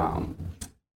and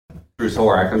Bruce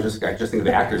Horak, I just think of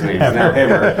the actor's name, now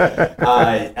Hammer.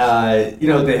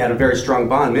 They had a very strong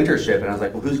bond mentorship, and I was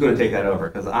like, well, who's going to take that over?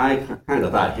 Because I kind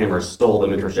of thought Hammer stole the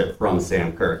mentorship from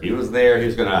Sam Kirk. He was there, he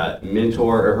was going to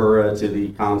mentor Uhura to the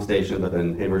comm station, but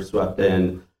then Hammer swept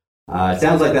in. It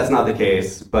sounds like that's not the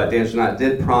case, but Dan Schnott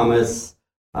did promise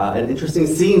an interesting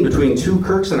scene between 2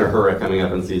 Kirks and Uhura coming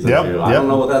up in season 2. I don't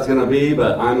know what that's going to be,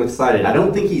 but I'm excited. I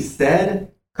don't think he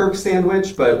said Kirk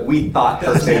sandwich, but we thought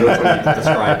Kirk sandwich when he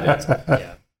described it.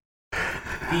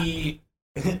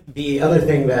 Yeah. The other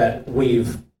thing that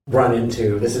we've run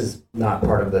into, this is not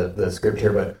part of the script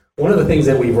here, but one of the things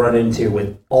that we've run into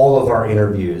with all of our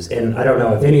interviews, and I don't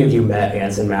know if any of you met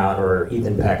Anson Mount or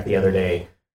Ethan Peck the other day,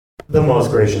 the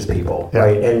most gracious people,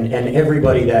 right? And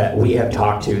everybody that we have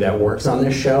talked to that works on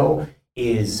this show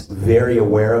is very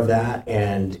aware of that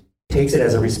and takes it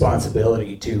as a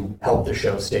responsibility to help the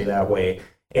show stay that way.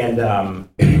 And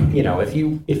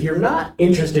if you're not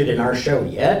interested in our show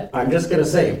yet, I'm just gonna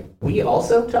say we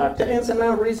also talked to Anson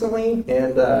Mount recently,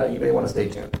 and you may want to stay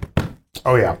tuned.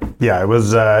 Oh yeah. It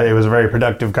was a very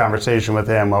productive conversation with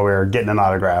him while we were getting an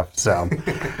autograph. So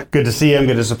good to see him,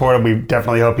 good to support him. We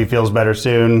definitely hope he feels better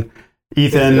soon.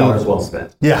 Ethan, $50 well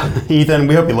spent. Yeah, Ethan,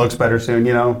 we hope he looks better soon.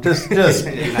 Just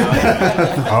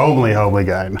homely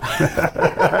guy.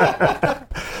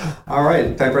 All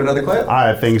right, time for another clip.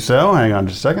 I think so. Hang on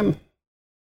just a second.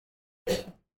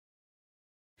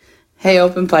 Hey,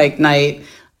 Open Pike Night.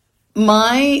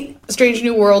 My Strange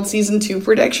New World Season 2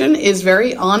 prediction is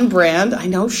very on brand. I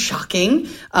know, shocking.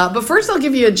 But first I'll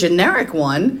give you a generic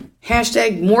one.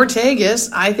 #Mortagus.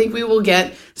 I think we will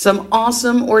get some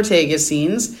awesome Ortega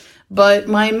scenes. But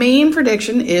my main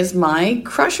prediction is my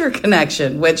Crusher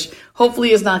connection, which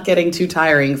hopefully is not getting too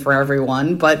tiring for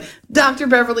everyone. But Dr.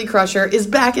 Beverly Crusher is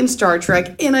back in Star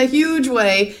Trek in a huge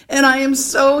way, and I am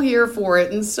so here for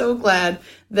it and so glad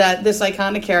that this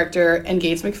iconic character and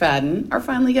Gates McFadden are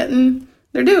finally getting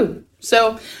their due.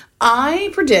 So I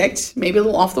predict, maybe a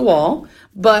little off the wall,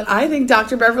 but I think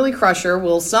Dr. Beverly Crusher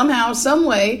will somehow, some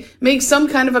way, make some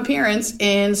kind of appearance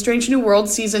in Strange New World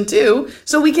Season 2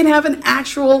 so we can have an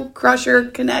actual Crusher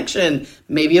connection.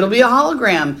 Maybe it'll be a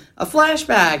hologram, a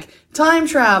flashback, time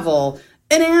travel,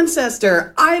 an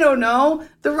ancestor. I don't know.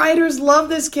 The writers love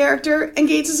this character, and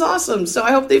Gates is awesome, so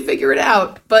I hope they figure it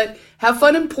out. But have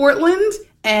fun in Portland,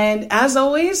 And as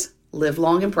always, live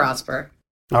long and prosper.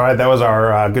 All right, that was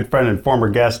our good friend and former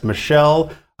guest,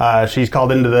 Michelle. She's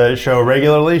called into the show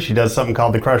regularly. She does something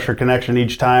called the Crusher Connection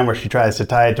each time, where she tries to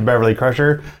tie it to Beverly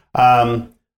Crusher.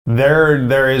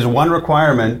 There is one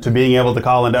requirement to being able to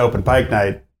call into Open Pike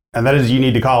Night, and that is you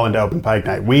need to call into Open Pike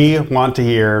Night. We want to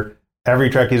hear every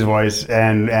Trekkie's voice,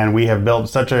 and we have built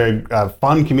such a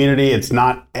fun community. It's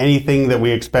not anything that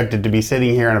we expected to be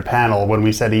sitting here in a panel when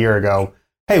we said a year ago,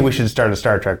 hey, we should start a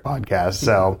Star Trek podcast.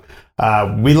 So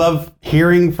we love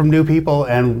hearing from new people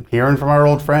and hearing from our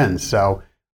old friends. So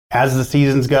as the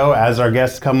seasons go, as our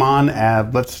guests come on,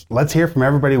 let's hear from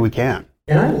everybody we can.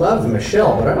 And I love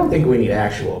Michelle, but I don't think we need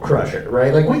actual Crusher,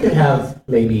 right? Like, we could have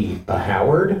maybe a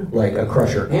Howard, like a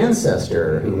Crusher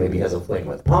ancestor who maybe has a fling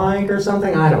with Pike or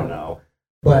something. I don't know.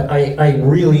 But I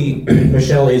really,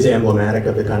 Michelle is emblematic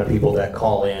of the kind of people that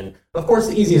call in. Of course,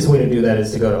 the easiest way to do that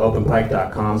is to go to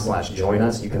openpike.com/join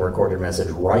us. You can record your message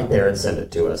right there and send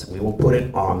it to us. We will put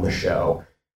it on the show.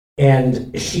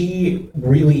 And she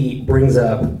really brings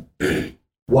up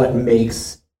what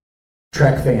makes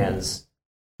Trek fans,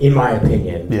 in my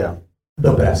opinion,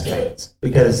 the best fans.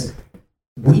 Because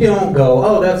we don't go,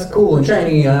 oh, that's cool and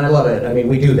shiny and I love it. I mean,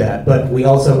 we do that. But we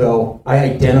also go, I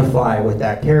identify with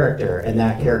that character and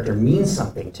that character means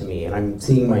something to me. And I'm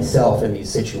seeing myself in these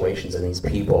situations and these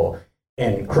people.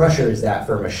 And Crusher is that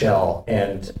for Michelle.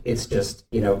 And it's just,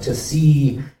 to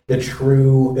see the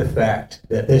true effect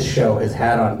that this show has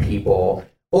had on people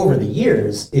over the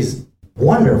years is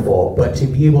wonderful, but to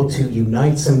be able to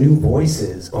unite some new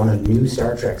voices on a new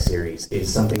Star Trek series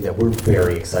is something that we're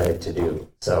very excited to do.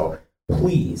 So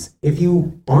please, if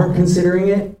you aren't considering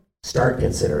it, start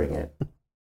considering it.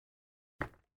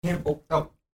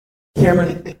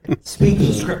 Cameron,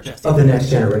 speaking of the next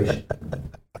generation,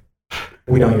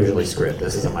 we don't usually script.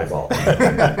 This isn't my fault.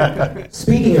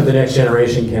 Speaking of the next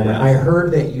generation, Cameron, I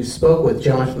heard that you spoke with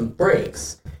Jonathan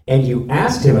Frakes and you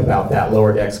asked him about that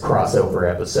Lower Decks crossover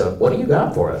episode. What do you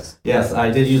got for us? Yes,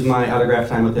 I did use my autograph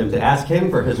time with him to ask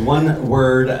him for his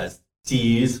one-word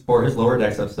tease for his Lower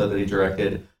Decks episode that he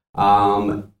directed.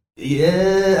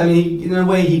 Yeah, I mean, in a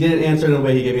way he didn't answer, in a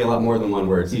way he gave me a lot more than one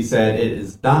word. He said it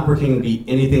is not pretending to be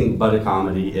anything but a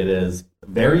comedy. It is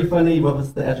very funny. What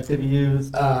was the adjective he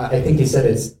used? I think he said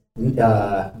it's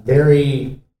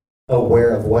very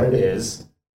aware of what it is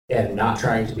and not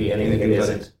trying to be anything it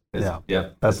isn't.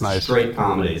 Yep, that's nice. Straight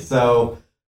comedy. So,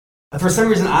 for some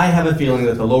reason, I have a feeling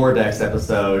that the Lower Decks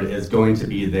episode is going to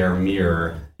be their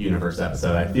Mirror Universe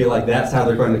episode. I feel like that's how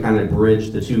they're going to kind of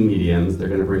bridge the two mediums. They're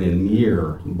going to bring in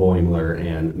Mir, Boimler,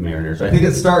 and Mariner. So I think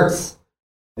it starts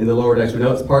in the Lower Decks. We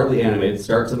know it's partly animated. It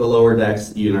starts in the Lower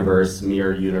Decks universe,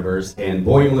 Mirror Universe, and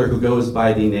Boimler, who goes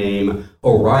by the name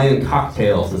Orion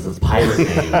Cocktails, is his pirate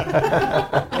name.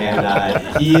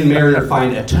 And he and Mariner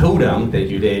find a totem, thank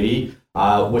you, Davey,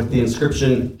 with the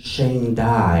inscription Shane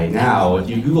Dai. Now, if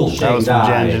you Google Shane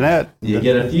Dai, you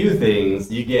get a few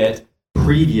things. You get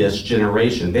previous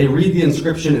generation. They read the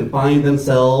inscription and find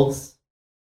themselves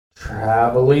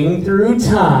traveling through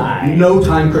time. No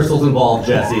time crystals involved,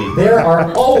 Jesse. There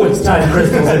are always time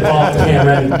crystals involved,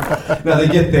 Cameron. Now they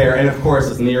get there, and of course,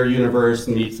 this Mirror Universe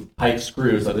meets Pike's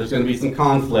crew, so there's going to be some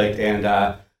conflict, and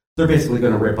they're basically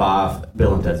going to rip off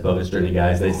Bill and Ted's Bogus Journey,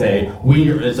 guys. They say,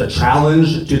 it's a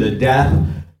challenge to the death.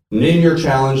 Name your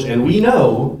challenge. And we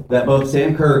know that both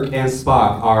Sam Kirk and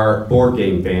Spock are board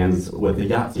game fans with the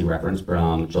Yahtzee reference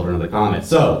from Children of the Comet.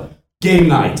 So, Game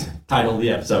Night. Title of the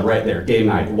episode right there. Game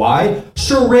Night. Why?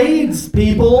 Charades,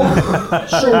 people.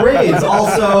 Charades.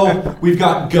 Also, we've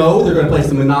got Go. They're going to play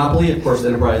some Monopoly. Of course, the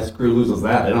Enterprise crew loses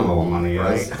that. They don't know what money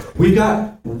is. Right. We've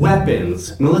got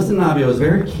weapons. Melissa Navio was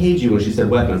very cagey when she said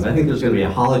weapons. I think there's going to be a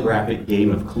holographic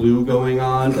game of Clue going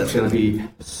on. That's going to be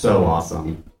so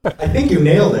awesome. I think you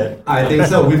nailed it. I think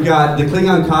so. We've got the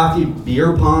Klingon coffee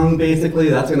beer pong, basically.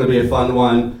 That's going to be a fun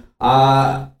one.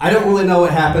 I don't really know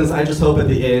what happens. I just hope at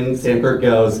the end, Sam Kirk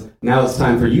goes, now it's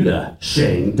time for you to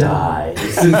Shane die.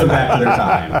 And sends them back to their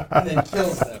time. And then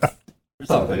kills them.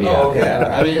 Something, yeah. Oh, okay.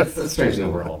 I mean, it's strange in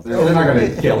the world. They're not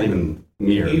going to kill even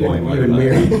Mir. Even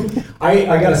Mir. I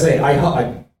got to say,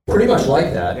 I pretty much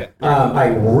like that. Yeah. I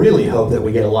really hope that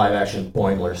we get a live-action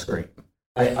Boimler scream.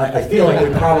 I feel like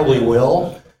we probably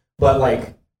will, but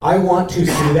I want to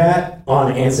see that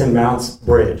on Anson Mount's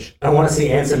bridge. I want to see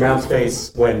Anson Mount's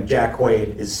face when Jack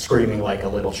Quaid is screaming like a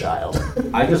little child.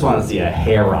 I just want to see a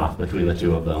hair off between the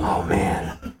two of them. Oh,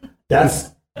 man.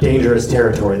 That's dangerous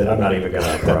territory that I'm not even going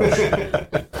to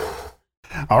approach.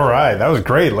 All right. That was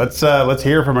great. Let's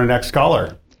hear from our next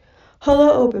caller.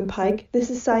 Hello, Open Pike.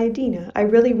 This is Sayadina. I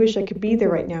really wish I could be there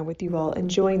right now with you all,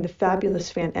 enjoying the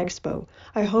fabulous FanExPo.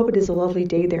 I hope it is a lovely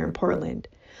day there in Portland.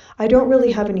 I don't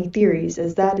really have any theories,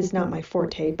 as that is not my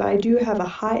forte, but I do have a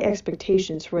high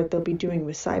expectations for what they'll be doing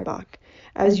with Sybok.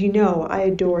 As you know, I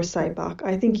adore Sybok.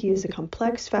 I think he is a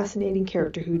complex, fascinating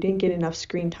character who didn't get enough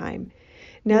screen time.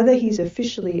 Now that he's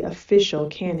official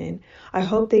canon, I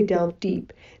hope they delve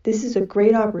deep. This is a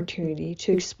great opportunity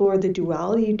to explore the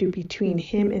duality between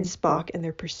him and Spock and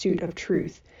their pursuit of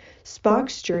truth.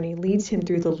 Spock's journey leads him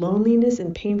through the loneliness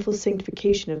and painful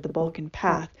sanctification of the Vulcan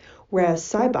path, whereas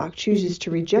Sybok chooses to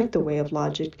reject the way of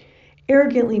logic,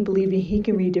 arrogantly believing he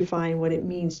can redefine what it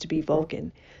means to be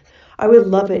Vulcan. I would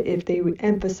love it if they would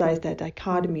emphasize that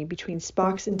dichotomy between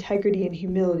Spock's integrity and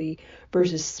humility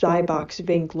versus Sybok's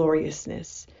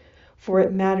vaingloriousness, for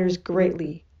it matters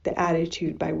greatly the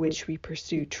attitude by which we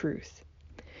pursue truth.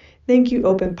 Thank you,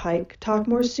 Open Pike. Talk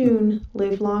more soon.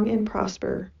 Live long and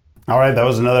prosper. All right, that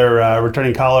was another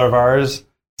returning caller of ours,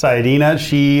 Sayadina.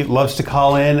 She loves to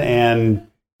call in and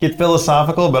get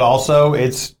philosophical, but also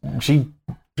she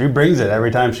brings it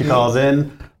every time she calls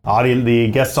in.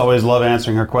 The guests always love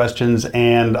answering her questions,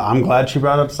 and I'm glad she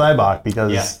brought up Sybok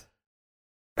because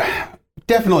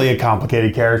definitely a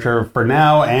complicated character for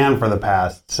now and for the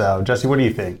past. So, Jesse, what do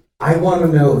you think? I want to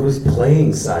know who's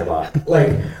playing Sybok.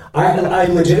 Like, I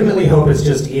legitimately hope it's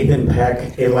just Ethan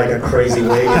Peck in like a crazy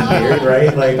wig and beard,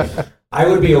 right? Like, I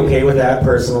would be okay with that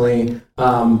personally.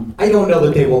 I don't know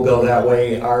that they will go that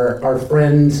way. Our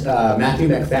friend Matthew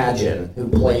McFadgen, who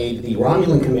played the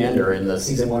Romulan commander in the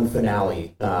season 1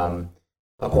 finale, A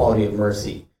Quality of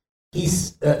Mercy,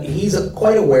 he's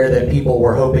quite aware that people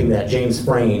were hoping that James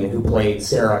Frain, who played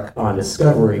Sarek on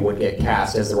Discovery, would get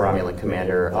cast as the Romulan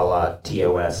commander, a la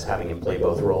TOS, having him play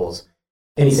both roles.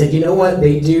 And he said, you know what,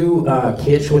 they do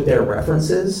kitsch with their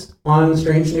references on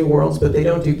Strange New Worlds, but they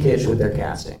don't do kitsch with their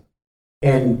casting.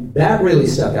 And that really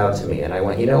stuck out to me, and I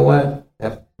went, you know what,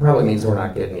 that probably means we're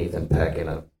not getting Ethan Peck in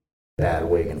a bad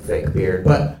wig and fake beard,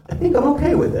 but I think I'm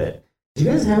okay with it. Do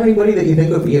you guys have anybody that you think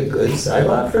would be a good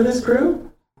Sybok for this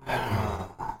crew?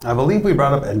 I believe we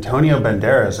brought up Antonio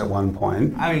Banderas at one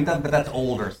point. I mean, but that's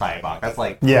older Sybok. That's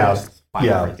like first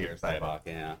tier Sybok,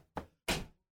 yeah.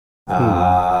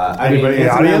 Anybody in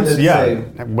the audience?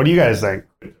 Yeah. What do you guys think?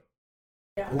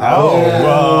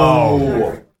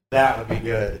 Whoa. That would be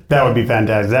good. That would be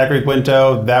fantastic. Zachary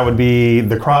Quinto, that would be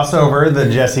the crossover that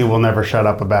Jesse will never shut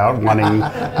up about, wanting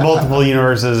multiple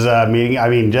universes meeting. I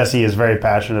mean, Jesse is very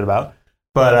passionate about.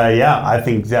 But I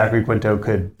think Zachary Quinto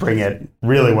could bring it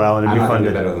really well, and it'd be fun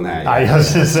to. Better than that. I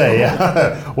was going to say,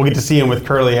 yeah, we'll get to see him with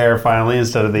curly hair finally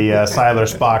instead of the Siler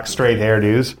Spock straight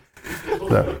hairdos.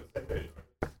 So,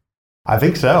 I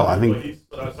think so. I think.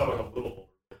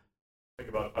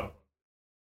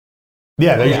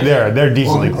 Yeah, they're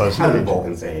decently close. How did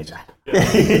Vulcan's age?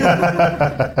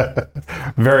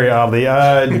 Very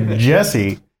oddly,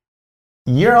 Jesse.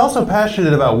 You're also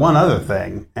passionate about one other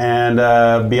thing,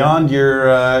 and beyond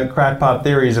your crackpot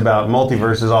theories about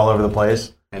multiverses all over the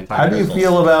place, how do you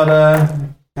feel about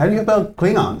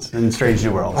Klingons in Strange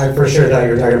New Worlds? I for sure thought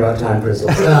you were talking about time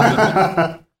crystals.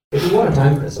 If you want a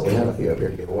time crystal, we have a few up here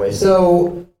to give away.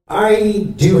 So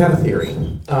I do have a theory.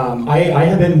 I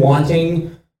have been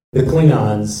wanting the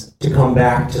Klingons to come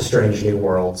back to Strange New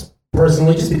Worlds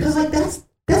personally, just because like that's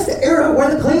the era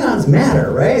where the Klingons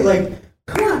matter, right? Like,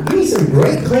 come on, give me some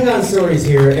great Klingon stories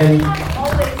here. And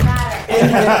always matter.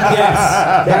 And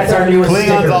yes, that's our newest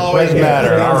Klingons sticker. always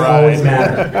matter. Klingons All right. always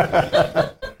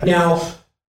matter. Now,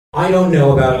 I don't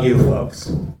know about you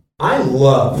folks. I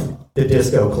love the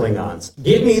Disco Klingons.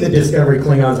 Give me the Discovery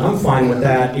Klingons. I'm fine with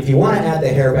that. If you want to add the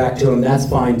hair back to them, that's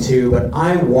fine too. But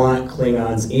I want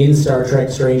Klingons in Star Trek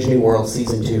Strange New Worlds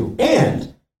Season 2.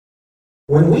 And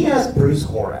when we asked Bruce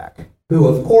Horak, who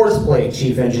of course played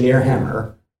Chief Engineer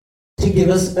Hemmer, to give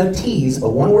us a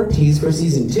one-word tease for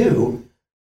Season 2...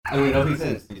 And we know he's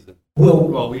in season.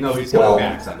 Well, we know he's coming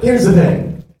back someday. Here's the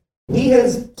thing. He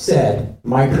has said,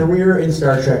 my career in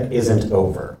Star Trek isn't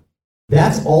over.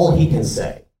 That's all he can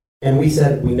say. And we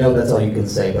said, we know that's all you can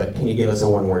say, but can you give us a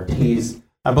one-word tease?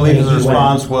 I believe his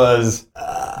response was, and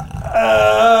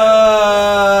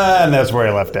that's where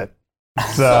he left it.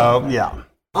 So, yeah.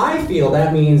 I feel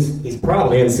that means he's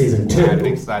probably in Season 2. I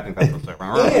think that's what's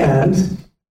right. And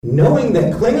knowing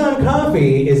that Klingon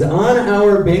Coffee is on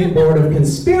our big board of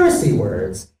conspiracy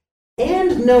words,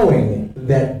 and knowing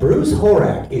that Bruce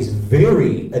Horak is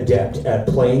very adept at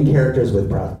playing characters with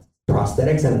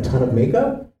prosthetics and a ton of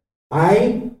makeup,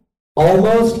 I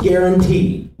almost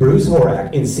guarantee Bruce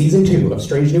Horak in Season 2 of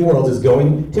Strange New Worlds is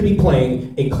going to be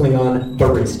playing a Klingon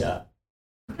barista.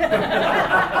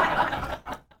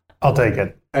 I'll take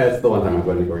it. That's the one time I'm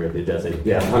going to agree with you, Jesse.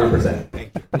 Yeah,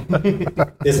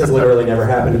 100%. This has literally never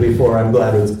happened before. I'm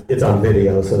glad it's on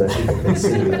video so that people can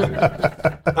see.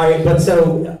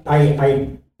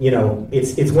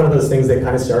 It's one of those things that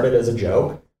kind of started as a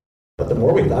joke, but the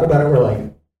more we thought about it, we're like,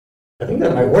 I think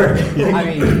that might work. I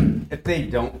mean, if they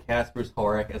don't cast Bruce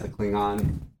Horak as a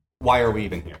Klingon, why are we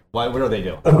even here? What are they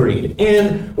doing? Agreed.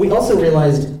 And we also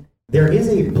realized there is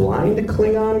a blind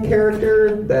Klingon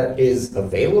character that is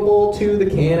available to the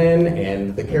canon,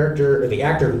 and the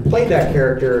actor who played that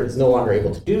character is no longer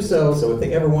able to do so. So if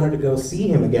they ever wanted to go see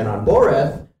him again on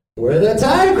Boreth, where the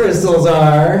time crystals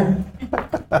are,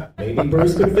 maybe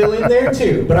Bruce could fill in there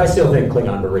too. But I still think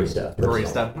Klingon barista.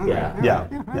 Barista?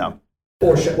 Yeah.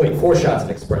 4 shots of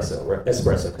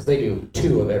espresso, because they do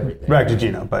 2 of everything.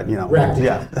 Ractigino, but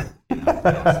Yeah.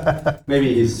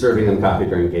 Maybe he's serving them coffee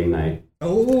during game night.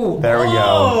 Oh, there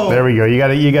we go. You got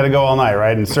to go all night,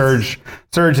 right? And Surge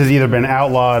has either been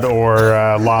outlawed or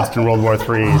lost in World War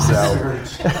III. So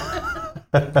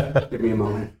give me a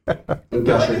moment. Why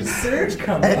did Surge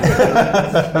come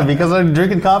because I'm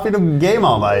drinking coffee to game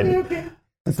all night. Okay.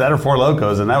 It's that or Four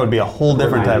Locos, and that would be a whole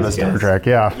different type of Star Trek.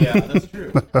 Yeah, that's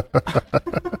true.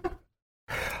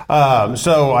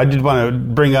 So I did want to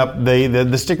bring up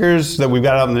the stickers that we've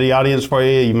got out in the audience for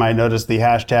you. You might notice the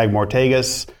hashtag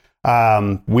Mortegas.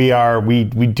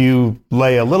 We do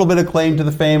lay a little bit of claim to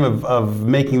the fame of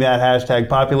making that hashtag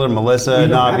popular. Melissa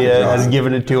Navia has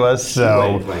given it to us.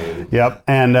 So, yep.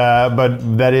 And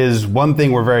but that is one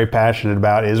thing we're very passionate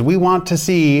about is we want to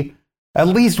see at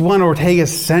least one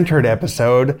Ortega-centered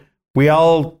episode. We're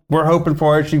hoping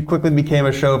for it. She quickly became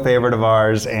a show favorite of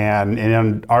ours, and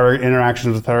in our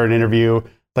interactions with her in interview,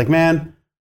 like, man,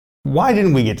 why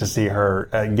didn't we get to see her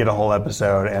get a whole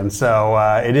episode? And so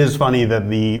it is funny that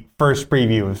the first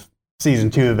preview of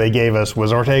season 2 that they gave us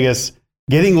was Ortegas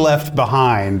getting left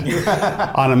behind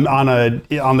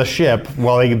on the ship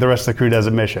while the rest of the crew does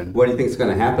a mission. What do you think is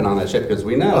going to happen on that ship? Because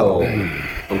we know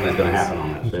something's going to happen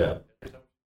on that ship.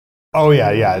 Oh,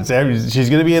 yeah. She's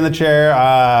going to be in the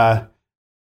chair.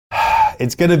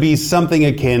 It's going to be something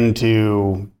akin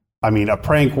to, a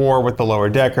prank war with the lower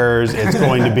deckers. It's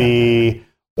going to be,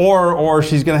 or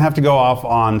she's going to have to go off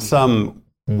on some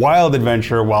wild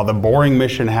adventure while the boring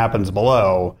mission happens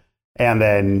below. And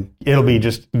then it'll be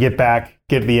just get back,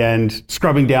 get to the end,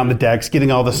 scrubbing down the decks,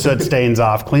 getting all the soot stains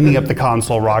off, cleaning up the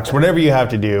console rocks, whatever you have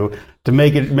to do to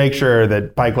make sure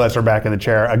that Pike Less are back in the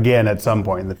chair again at some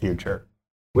point in the future.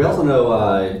 We also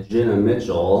know Jenna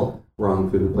Mitchell,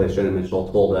 Wrong Food, who plays Jenna Mitchell,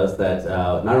 told us that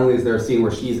not only is there a scene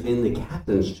where she's in the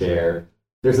captain's chair,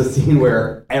 there's a scene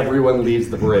where everyone leaves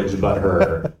the bridge but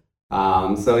her.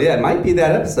 So yeah, it might be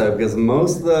that episode because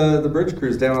most of the bridge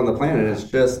crews down on the planet is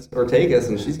just Ortegas,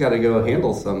 and she's got to go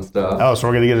handle some stuff. Oh, so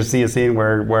we're going to get to see a scene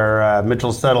where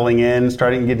Mitchell's settling in,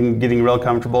 getting real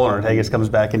comfortable, and Ortegas comes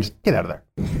back and just get out of there.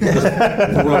 Just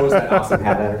throws that awesome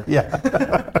hat at her.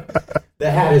 Yeah. The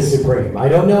hat is supreme. I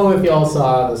don't know if y'all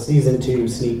saw the season 2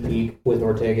 sneak peek with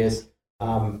Ortegas.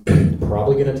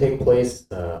 Probably going to take place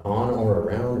on or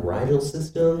around Rigel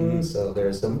systems. So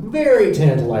there's some very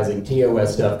tantalizing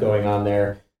TOS stuff going on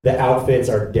there. The outfits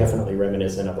are definitely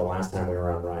reminiscent of the last time we were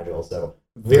on Rigel. So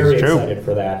very excited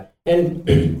for that. And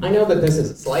I know that this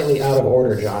is slightly out of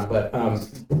order, John, but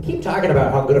we keep talking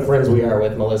about how good of friends we are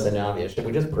with Melissa Navia. Should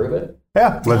we just prove it?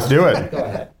 Yeah, let's do it. Go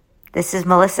ahead. This is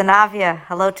Melissa Navia.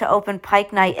 Hello to Open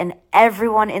Pike Night and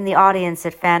everyone in the audience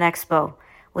at FanExPo.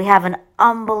 We have an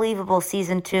unbelievable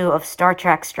Season 2 of Star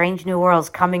Trek Strange New Worlds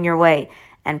coming your way,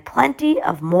 and plenty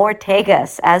of more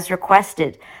Tegas as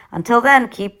requested. Until then,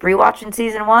 keep rewatching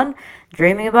Season 1,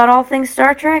 dreaming about all things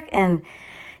Star Trek, and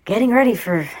getting ready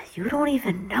for You Don't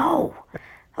Even Know.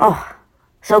 Oh,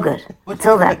 so good.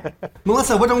 Until then.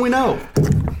 Melissa, what don't we know?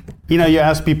 You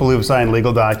ask people who've signed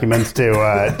legal documents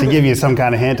to give you some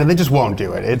kind of hint, and they just won't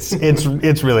do it.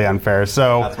 It's really unfair.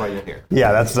 So that's why you're here.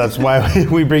 Yeah, that's why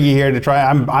we bring you here to try.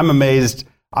 I'm amazed.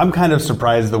 I'm kind of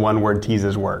surprised the one word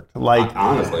teases worked. Like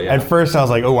honestly, yeah. At first I was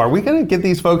like, oh, are we going to get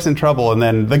these folks in trouble? And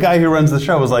then the guy who runs the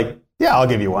show was like, yeah, I'll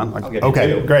give you one. Like,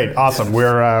 okay, great, awesome.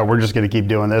 We're just going to keep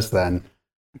doing this then.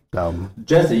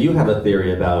 Jesse, you have a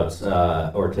theory about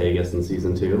Ortegas in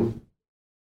season 2.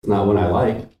 It's not one I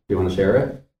like. Do you want to share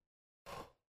it?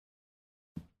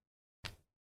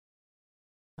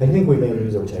 I think we may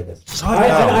lose Ortegas.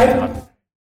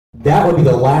 That would be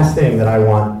the last thing that I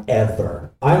want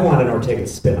ever. I want an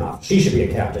Ortegas spinoff. She should be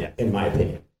a captain, in my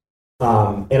opinion.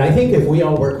 And I think if we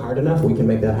all work hard enough, we can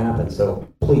make that happen. So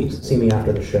please, see me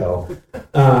after the show.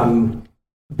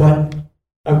 But,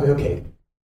 okay,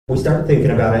 we start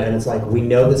thinking about it, and it's like, we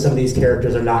know that some of these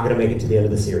characters are not going to make it to the end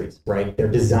of the series, right? They're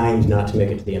designed not to make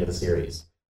it to the end of the series.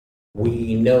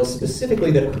 we know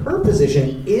specifically that her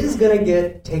position is going to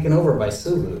get taken over by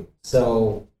Sulu.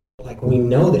 So, like, we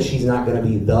know that she's not going to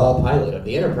be the pilot of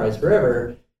the Enterprise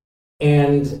forever.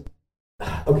 And,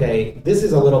 okay, this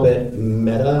is a little bit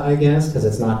meta, I guess, because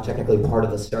it's not technically part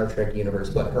of the Star Trek universe,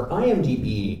 but her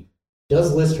IMDb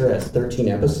does list her as 13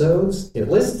 episodes. It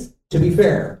lists, to be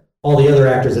fair, all the other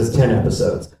actors as 10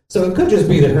 episodes. So it could just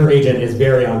be that her agent is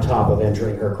very on top of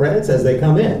entering her credits as they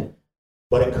come in.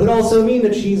 But it could also mean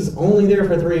that she's only there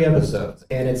for 3 episodes.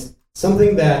 And it's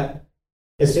something that,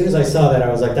 as soon as I saw that, I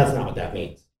was like, that's not what that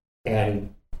means.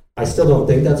 And I still don't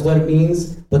think that's what it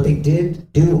means, but they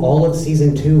did do all of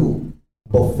season 2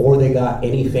 before they got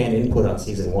any fan input on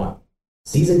season 1.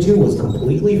 Season 2 was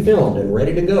completely filmed and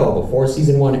ready to go before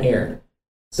season 1 aired.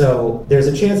 So there's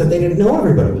a chance that they didn't know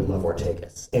everybody would love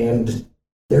Ortegas. And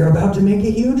they're about to make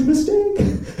a huge mistake.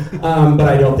 But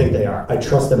I don't think they are. I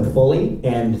trust them fully,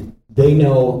 and they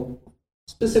know,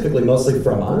 specifically mostly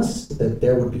from us, that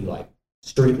there would be like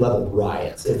street-level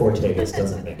riots if Ortegas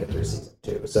doesn't make it through season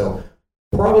 2. So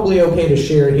probably okay to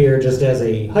share here just as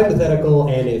a hypothetical,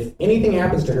 and if anything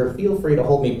happens to her, feel free to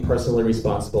hold me personally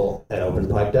responsible at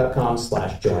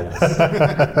openpipe.com/join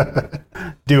us.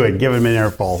 Do it. Give him an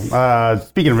earful.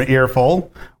 Speaking of an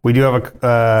earful, we do have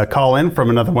a call in from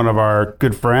another one of our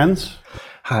good friends.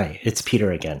 Hi, it's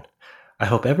Peter again. I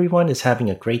hope everyone is having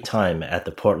a great time at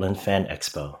the Portland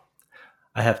FanExPo.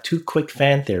 I have 2 quick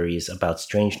fan theories about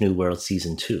Strange New World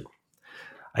Season 2.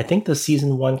 I think the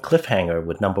Season 1 cliffhanger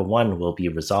with number 1 will be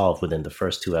resolved within the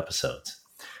first 2 episodes.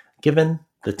 Given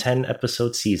the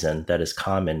 10-episode season that is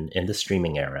common in the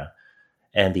streaming era,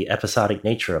 and the episodic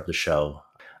nature of the show,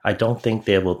 I don't think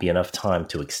there will be enough time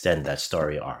to extend that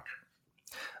story arc.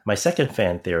 My second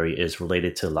fan theory is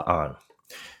related to La'an.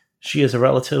 She is a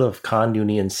relative of Khan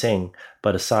Noonien Singh,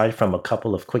 but aside from a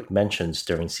couple of quick mentions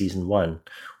during Season 1,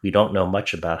 we don't know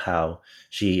much about how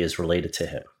she is related to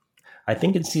him. I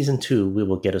think in Season 2 we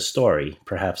will get a story,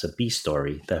 perhaps a B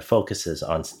story, that focuses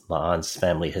on La'an's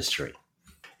family history.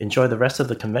 Enjoy the rest of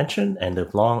the convention and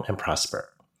live long and prosper.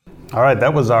 All right,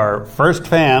 that was our first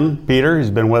fan, Peter,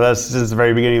 who's been with us since the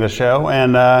very beginning of the show.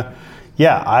 And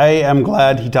yeah, I am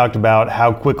glad he talked about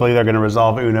how quickly they're going to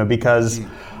resolve Una, because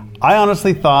I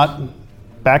honestly thought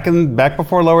back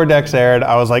before Lower Decks aired,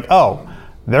 I was like, oh,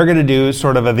 they're going to do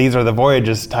sort of a These Are the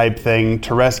Voyages type thing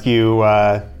to rescue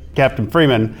Captain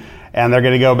Freeman. And they're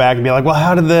going to go back and be like, well,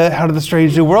 how did the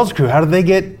Strange New Worlds crew, how did they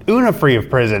get Una free of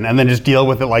prison? And then just deal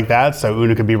with it like that, so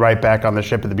Una could be right back on the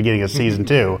ship at the beginning of season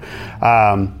 2.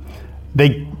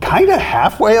 They kind of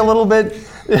halfway a little bit.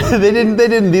 they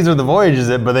didn't. These Are the Voyages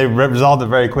it, but they resolved it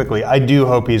very quickly. I do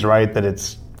hope he's right that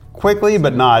it's quickly,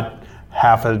 but not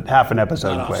half an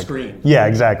episode not quick. Off screen. Yeah,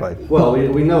 exactly. Well,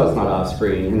 we know it's not off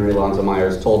screen. Henry Alonzo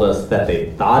Myers told us that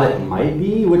they thought it might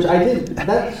be, which I did.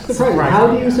 That's surprising. How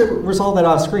do you resolve that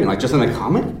off screen? Like just in a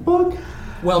comic book?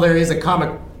 Well, there is a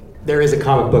comic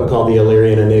book called The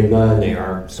Illyrian Enigma, and they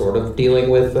are sort of dealing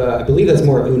with, I believe that's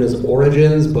more of Una's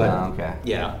origins, but okay.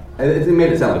 Yeah. It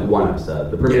made it sound like one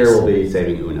episode. The premiere will be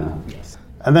saving Una. Yes.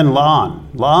 And then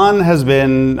La'an. La'an has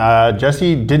been,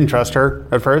 Jesse didn't trust her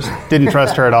at first. Didn't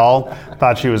trust her at all.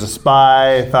 Thought she was a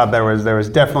spy. Thought there was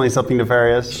definitely something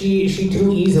nefarious. She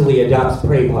too easily adopts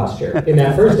prey posture. In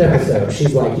that first episode,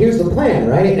 she's like, here's the plan,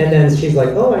 right? And then she's like,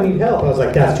 oh, I need help. I was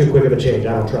like, that's too quick of a change.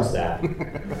 I don't trust that.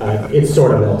 It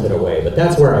sort of melted away, but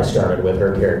that's where I started with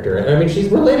her character. I mean, she's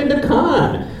related to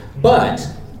Khan, but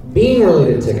being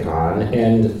related to Khan,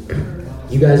 and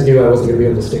you guys knew I wasn't going to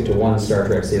be able to stick to one Star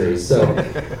Trek series, so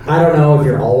I don't know if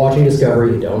you're all watching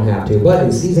Discovery, you don't have to, but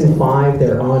in season 5,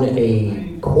 they're on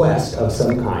a quest of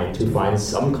some kind to find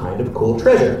some kind of cool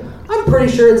treasure. I'm pretty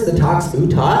sure it's the Tox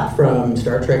Utat from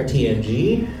Star Trek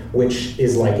TNG, which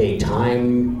is like a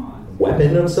time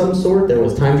weapon of some sort. There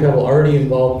was time travel already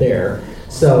involved there.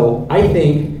 So I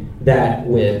think that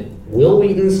with Will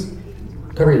Wheaton's,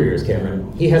 cover your ears, Cameron,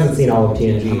 he hasn't seen all of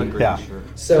TNG. Yeah.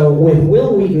 So with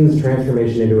Will Wheaton's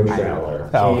transformation into a traveler,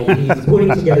 and he's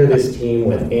putting together this team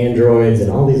with androids and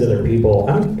all these other people,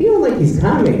 I'm feeling like he's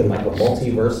kind of making like a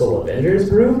multiversal Avengers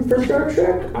group for Star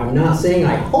Trek. I'm not saying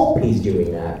I hope he's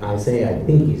doing that. I say I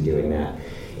think he's doing that.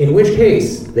 In which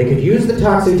case, they could use the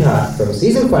Tox Utat from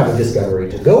season 5 of Discovery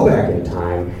to go back in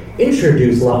time,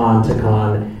 introduce La'an to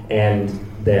Khan, and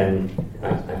then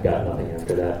I've got nothing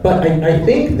after that. But I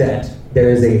think that there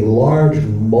is a large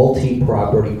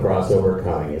multi-property crossover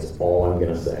coming, is all I'm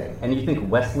going to say. And you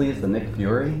think Wesley is the Nick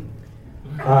Fury?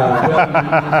 Well,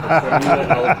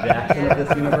 Samuel L. Jackson of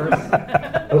this universe?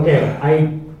 okay,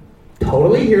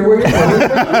 totally hear where you're coming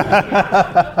from.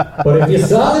 But if you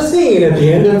saw the scene at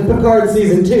the end of Picard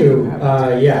season 2,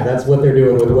 yeah, that's what they're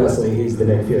doing with Wesley. He's the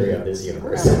Nick Fury of this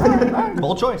universe.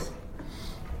 Bold choice.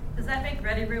 Does that make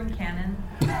Ready Room canon?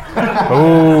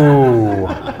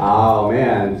 Oh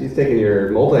man, she's taking your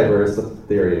multiverse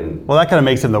theory. Well, that kind of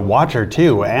makes him the Watcher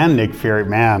too, and Nick Fury,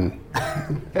 man.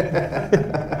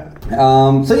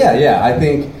 So yeah, I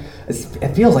think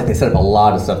it feels like they set up a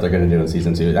lot of stuff they're going to do in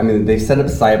season 2. I mean, they set up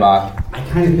Cybok. I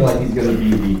kind of feel like he's going to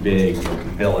be the big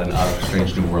villain of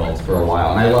Strange New Worlds for a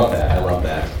while, and I love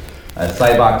that.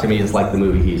 Cybok to me is like the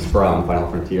movie he's from, Final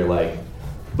Frontier, like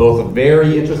both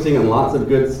very interesting and lots of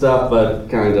good stuff, but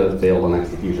kind of failed on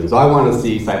execution. So I want to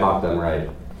see Cybok done right.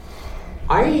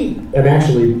 I'm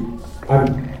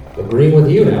agreeing with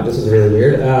you now. This is really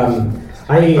weird. I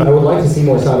would like to see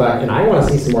more Cybok, and I want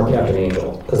to see some more Captain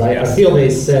Angel, because I feel they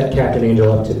set Captain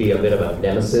Angel up to be a bit of a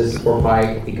nemesis for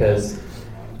Pike, because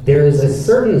there is a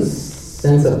certain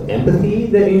sense of empathy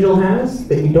that Angel has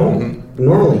that you don't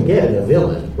normally get in a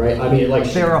villain, right? I mean, like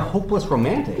they're a hopeless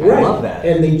romantic. Right. I love that.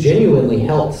 And they genuinely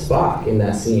helped Spock in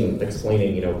that scene,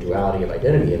 explaining, duality of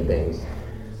identity and things.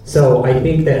 So I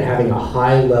think that having a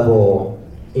high-level,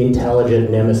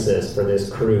 intelligent nemesis for this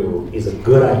crew is a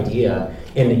good idea.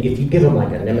 And if you give them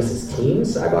like a nemesis team,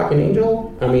 Cybok and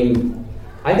Angel, I mean,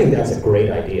 I think that's a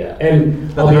great idea.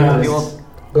 And I'll be honest.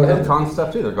 Go ahead. The con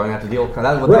stuff too. They're going to have to deal with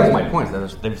that. Was my point.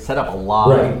 They've set up a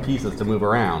lot of pieces to move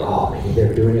around. Oh, maybe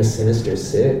they're doing a Sinister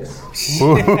Six.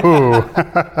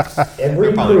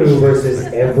 Every crew versus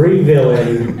every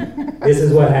villain. This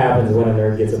is what happens when a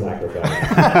nerd gets a microphone.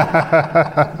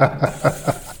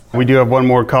 We do have one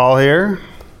more call here.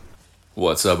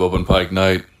 What's up, Open Pike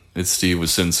Night? It's Steve with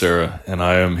Sincera, and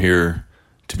I am here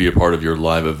to be a part of your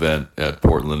live event at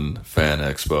Portland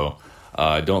FanExPo.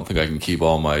 I don't think I can keep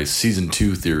all my Season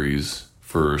 2 theories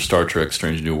for Star Trek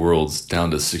Strange New Worlds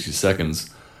down to 60 seconds,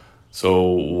 so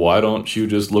why don't you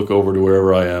just look over to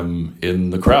wherever I am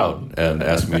in the crowd and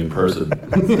ask me in person?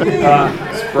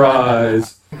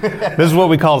 Surprise! This is what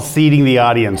we call seeding the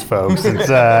audience, folks. It's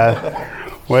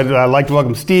I'd like to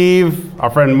welcome Steve, our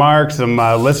friend Mark, some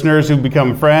listeners who've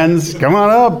become friends. Come on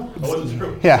up. Oh, it's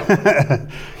true. Yeah.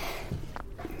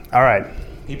 All right.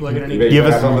 People are going to need give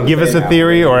us a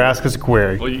theory or ask us a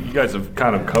query. Well, you guys have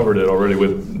kind of covered it already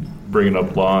with bringing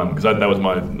up Lon, because that was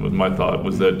my thought,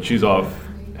 was that she's off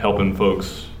helping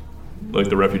folks like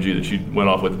the refugee that she went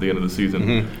off with at the end of the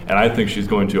season, and I think she's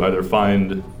going to either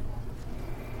find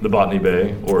the Botany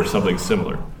Bay or something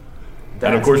similar.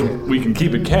 And of course, we can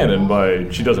keep it canon by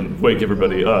she doesn't wake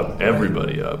everybody up,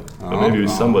 but maybe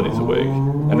somebody's awake,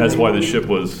 and that's why the ship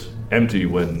was empty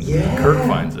when Kirk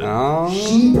finds it.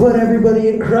 She put everybody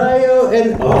in cryo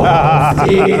and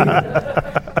Steve.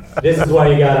 This is why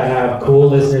you gotta have cool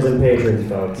listeners and patrons,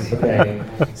 folks. Okay,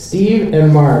 Steve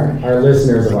and Mark are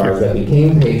listeners of ours that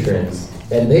became patrons,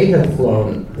 and they have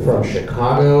flown from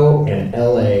Chicago and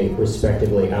LA,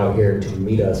 respectively, out here to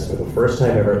meet us for the first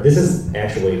time ever. This is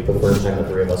actually the first time the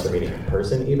three of us are meeting in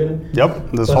person, even.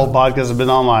 Yep, this whole podcast has been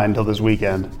online until this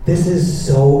weekend. This is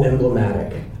so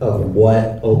emblematic of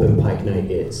what Open Pike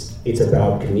Night is. It's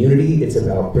about community, it's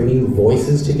about bringing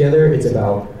voices together, it's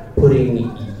about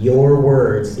putting your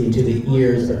words into the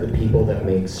ears of the people that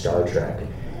make Star Trek.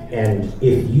 And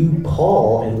if you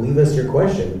call and leave us your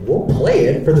question, we'll play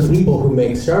it for the people who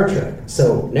make Star Trek.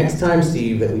 So next time,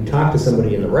 Steve, that we talk to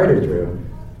somebody in the writer's room,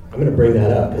 I'm going to bring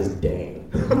that up, because dang.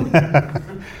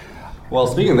 Well,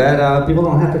 speaking of that, people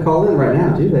don't have to call in right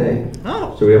now, do they?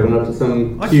 No. Should we open up to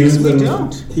some cues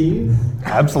and teas?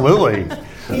 Absolutely.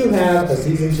 If you have a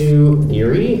Season 2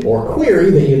 theory or query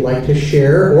that you'd like to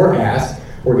share or ask,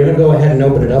 we're going to go ahead and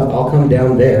open it up. I'll come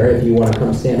down there if you want to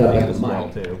come stand up at the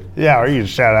mic. Yeah, or you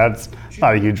just shout out. It's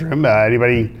not a huge room.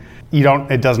 Anybody,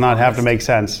 it does not have to make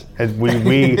sense.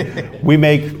 We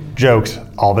make jokes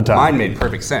all the time. Mine made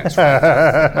perfect sense.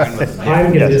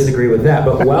 I'm going to disagree with that.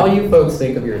 But while you folks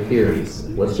think of your theories,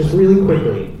 let's just really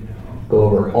quickly go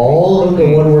over all of the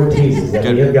one-word teases that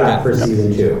we have got for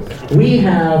Season 2. We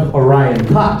have Orion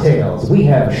Cocktails. We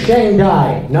have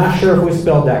Shanghai. Not sure if we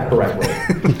spelled that correctly.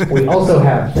 We also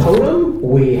have Totem.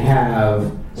 We have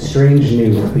Strange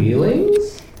New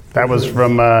Feelings. That was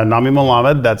from Nami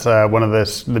Mohammed. That's one of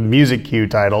the music cue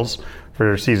titles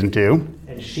for Season 2.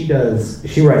 And she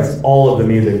writes all of the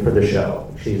music for the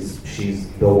show. She's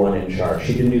the one in charge.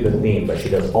 She didn't do the theme, but she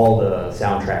does all the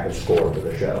soundtrack and score for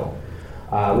the show.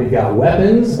 We've got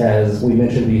Weapons, as we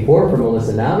mentioned before, from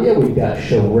Melissa Navia. We've got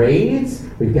Charades.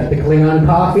 We've got the Klingon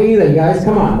coffee. You guys,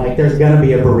 come on. There's going to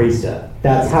be a barista.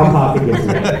 That's how coffee gets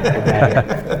made.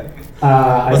 Okay.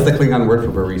 What's the Klingon word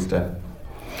for barista?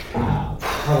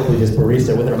 probably just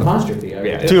barista with an apostrophe.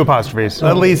 Yeah. 2 apostrophes.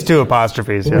 At least 2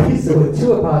 apostrophes, yeah. Barista with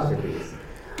 2 apostrophes.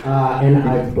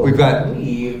 And We've got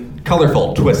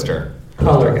Colorful Twister.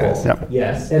 Colorful. Yep.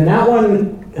 Yes. And that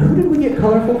one, who did we get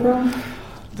Colorful from?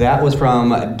 That was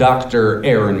from Dr.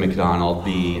 Erin McDonald,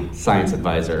 the science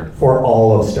advisor. For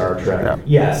all of Star Trek. Yeah.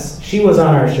 Yes. She was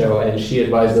on our show, and she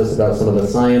advised us about some of the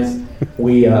science.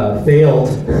 We failed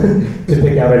to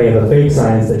pick out any of the fake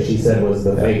science that she said was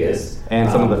the fakest. And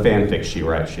some of the fanfics she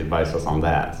writes, she advised us on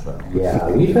that. So. Yeah,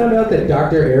 we found out that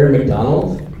Dr. Erin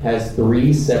McDonald has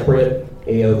 3 separate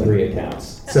AO3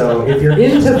 accounts. So if you're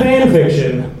into fan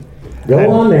fiction,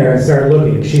 go on there and start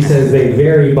looking. She says they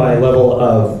vary by level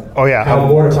of how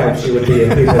mortified she would be if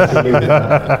people she knew.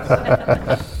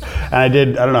 And I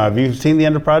don't know, have you seen the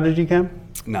end of Prodigy, Cam?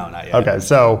 No, not yet. Okay,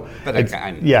 so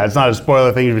it's not a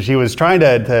spoiler thing, but she was trying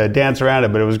to dance around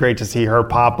it, but it was great to see her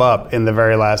pop up in the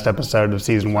very last episode of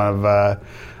season 1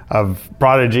 of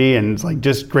Prodigy, and it's like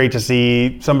just great to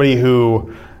see somebody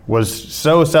who was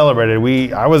so celebrated.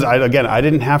 I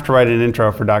didn't have to write an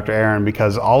intro for Dr. Erin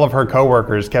because all of her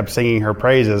coworkers kept singing her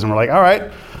praises, and we're like, all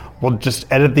right, we'll just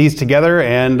edit these together,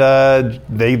 and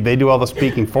they do all the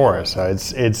speaking for us. So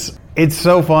it's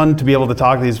so fun to be able to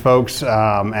talk to these folks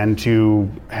and to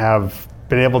have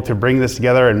been able to bring this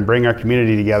together and bring our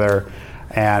community together.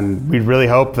 And we really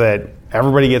hope that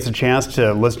everybody gets a chance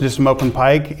to listen to some Open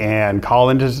Pike and call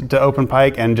into to Open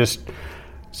Pike and just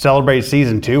celebrate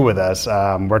season 2 with us.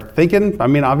 We're thinking,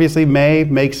 obviously May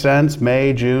makes sense,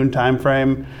 May, June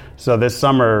timeframe. So this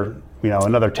summer,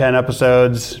 another 10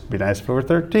 episodes. Be nice if it were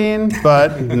 13,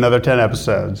 but another 10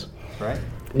 episodes. Right.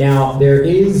 Now, there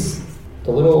is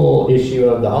the little issue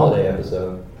of the holiday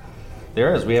episode.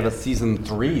 There is. We have a season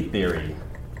 3 theory.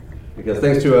 Because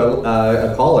thanks to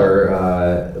a caller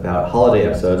about holiday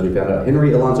episodes, we found out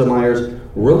Henry Alonzo Myers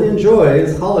really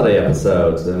enjoys holiday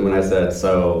episodes. And when I said,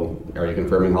 so are you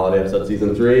confirming holiday episode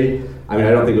season 3? I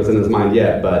don't think it was in his mind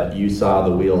yet, but you saw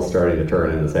the wheels starting to turn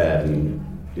in his head, and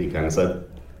he kind of said,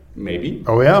 maybe.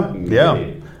 Oh, yeah? Maybe.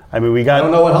 Yeah. I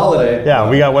don't know what holiday. Yeah,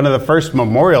 we got one of the first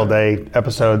Memorial Day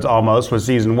episodes almost was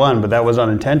season 1, but that was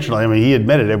unintentional. He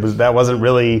admitted that wasn't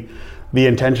really the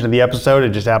intention of the episode. It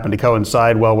just happened to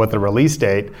coincide well with the release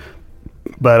date.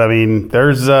 But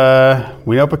there's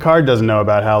we know Picard doesn't know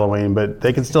about Halloween, but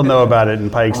they can still know about it in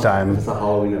Pike's time. It's a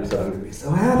Halloween episode. I'm gonna be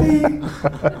so happy.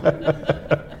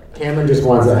 Cameron just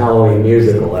wants a Halloween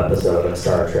musical episode of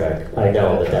Star Trek. I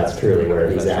know that's truly where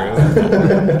he's at.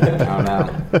 Oh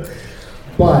no.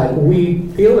 But we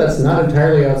feel that's not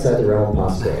entirely outside the realm of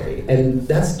possibility. And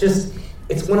that's just,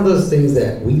 it's one of those things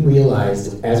that we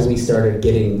realized as we started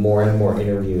getting more and more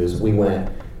interviews, we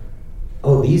went,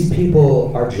 oh, these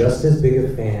people are just as big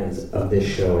of fans of this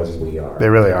show as we are. They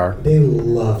really are. They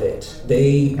love it.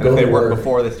 And if they worked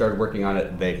before they started working on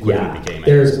it, they quickly became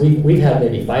it. We've had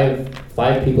maybe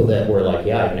five people that were like,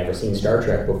 yeah, I've never seen Star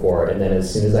Trek before, and then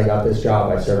as soon as I got this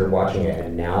job, I started watching it,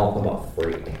 and now I'm a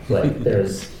freak. Like the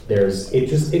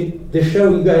show,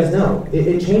 you guys know,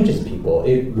 it changes people.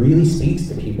 It really speaks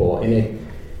to people, and it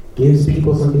gives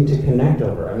people something to connect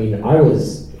over.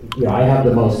 I have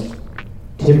the most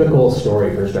typical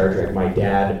story for Star Trek. My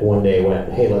dad one day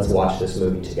went, hey, let's watch this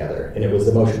movie together. And it was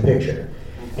the motion picture.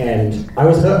 And I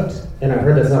was hooked. And I've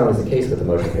heard that's not always the case with the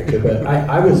motion picture, but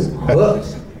I was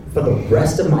hooked for the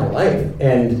rest of my life.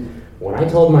 And when I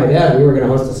told my dad we were going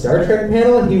to host a Star Trek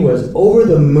panel, he was over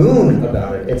the moon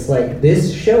about it. It's like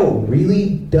this show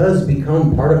really does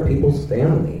become part of people's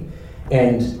family.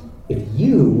 And if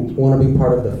you want to be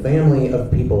part of the family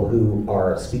of people who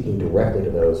are speaking directly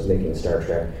to those making Star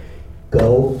Trek,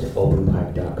 go to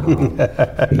openpipe.com.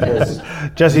 Because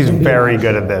Jesse's very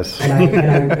good at this.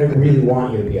 And I really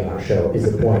want you to be on our show,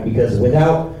 is the point. Because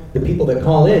without the people that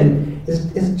call in,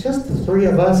 it's just the 3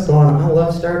 of us going, I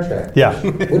love Star Trek. Yeah.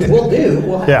 Which we'll do.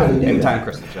 We'll happily do Anytime, that.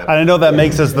 Kristen. And I know that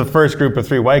makes us the first group of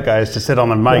 3 white guys to sit on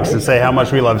the mics and say how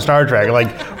much we love Star Trek.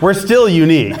 Like, we're still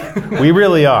unique. We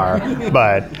really are.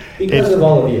 But because of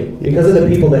all of you. Because of the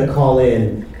people that call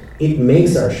in, it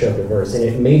makes our show diverse, and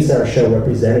it makes our show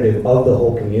representative of the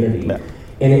whole community. Yeah.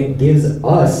 And it gives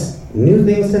us new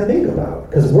things to think about.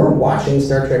 Because we're watching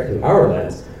Star Trek through our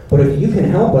lens. But if you can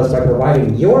help us by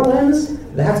providing your lens,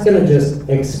 that's going to just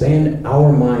expand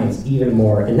our minds even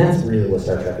more. And that's really what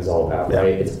Star Trek is all about, right?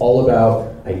 It's all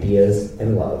about ideas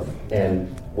and love.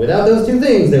 And without those 2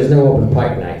 things, there's no Open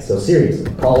Pike Night. So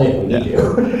seriously, call in. We need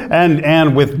you. And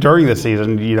during the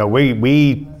season,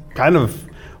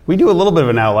 we do a little bit of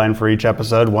an outline for each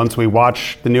episode. Once we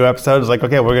watch the new episode, it's like,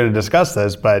 okay, we're going to discuss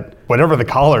this, but whatever the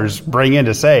callers bring in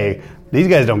to say, these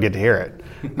guys don't get to hear it.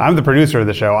 I'm the producer of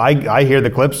the show. I hear the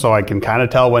clips so I can kind of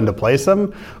tell when to place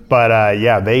them. But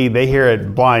they hear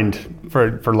it blind,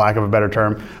 for lack of a better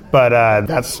term. But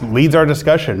that's leads our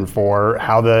discussion for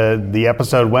how the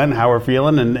episode went, how we're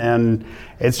feeling, and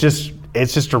it's just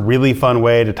a really fun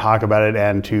way to talk about it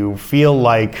and to feel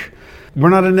like we're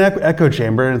not in an echo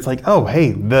chamber. And it's like, oh,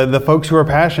 hey, the folks who are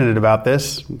passionate about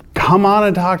this, come on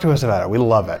and talk to us about it. We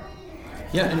love it.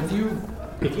 Yeah, and if you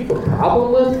have a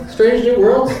problem with Strange New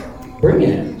Worlds, bring it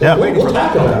in. Yeah. We'll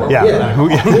talk about it. Yeah.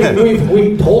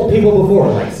 We've told people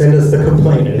before, like, send us the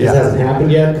complaint. It just hasn't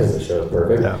happened yet because the show's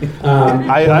perfect. Yeah.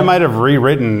 I might have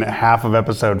rewritten half of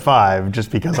episode 5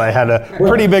 just because I had a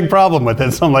pretty big problem with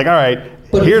it. So I'm like, all right,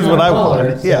 here's what I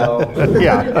want. So.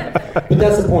 Yeah. But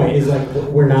that's the point, is like,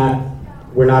 we're not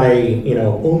a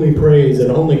only praise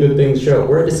and only good things show.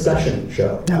 We're a discussion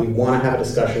show. Yeah. We want to have a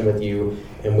discussion with you,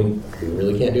 and we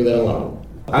really can't do that alone.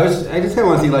 I just kind of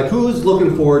want to see, like, who's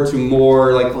looking forward to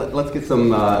more, like, let's get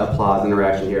some applause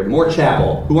interaction here. More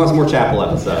Chapel. Who wants more Chapel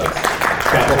episodes?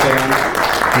 Chapel fans?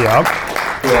 Yep.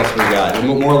 Who else we got?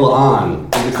 More La'an.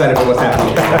 I'm excited for what's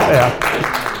happening.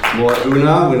 Yeah. More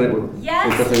Una?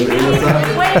 Yes. Way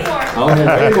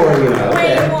more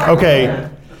Una. Okay.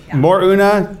 More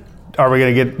Una. Are we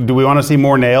going to get, do we want to see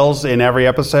more nails in every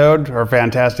episode, or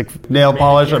fantastic nail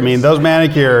polish? I mean, those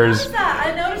manicures.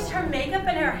 I noticed her makeup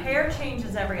and her hair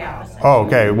changes every episode. Oh,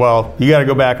 okay. Well, you got to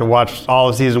go back and watch all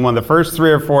of season 1. The first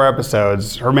 3 or 4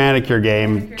 episodes, her manicure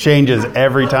game changes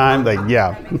every time. Like,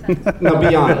 yeah. Now,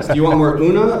 be honest. Do you want more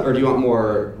Una or do you want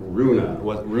more Runa?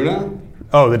 What, Runa?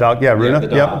 Oh, the dog. Yeah, Runa.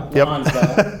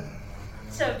 Yep.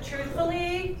 So,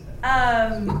 truthfully,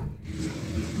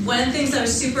 one of the things I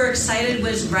was super excited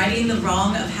was righting the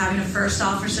wrong of having a first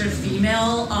officer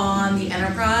female on the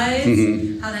Enterprise,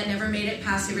 how that never made it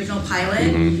past the original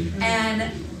pilot.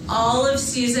 And all of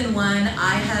season 1,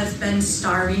 I have been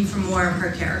starving for more of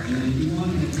her character.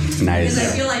 Nice. Because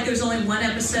I feel like there's only one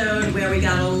episode where we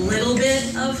got a little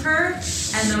bit of her,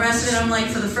 and the rest of it, I'm like,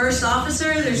 for the first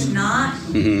officer, there's not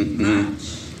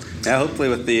much. Yeah, hopefully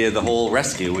with the whole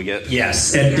rescue we get.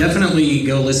 Yes, and definitely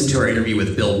go listen to our interview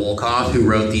with Bill Wolkoff, who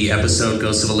wrote the episode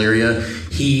Ghosts of Illyria.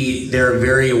 They're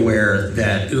very aware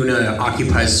that Una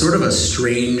occupies sort of a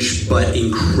strange but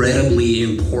incredibly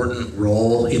important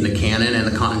role in the canon and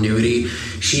the continuity.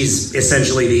 She's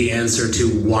essentially the answer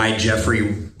to why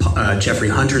Jeffrey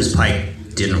Hunter's Pike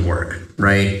didn't work,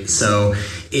 right? So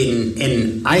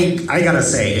I gotta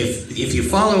say, if you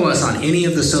follow us on any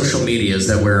of the social medias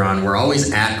that we're on, we're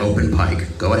always at Open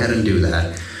Pike. Go ahead and do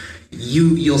that.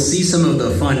 You'll see some of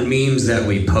the fun memes that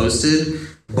we posted.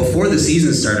 Before the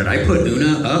season started, I put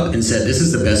Una up and said, this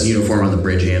is the best uniform on the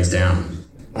bridge, hands down.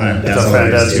 It's a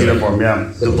fantastic uniform,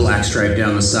 yeah. The black stripe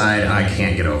down the side, I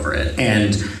can't get over it.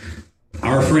 And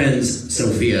our friend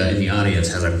Sophia in the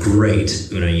audience has a great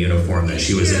Una uniform that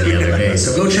she was in the other day.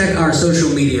 So go check our social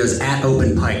medias at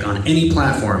Open Pike on any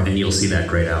platform, and you'll see that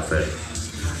great outfit.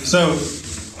 So,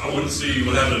 I want to see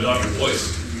what happened to Dr.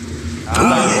 Boyce.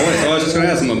 I was just going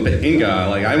to ask him about Inga.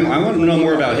 Like, I want to know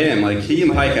more about him. Like, he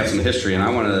and Pike have some history, and I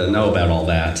want to know about all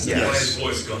that. Yes.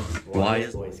 Why is Boyce gone?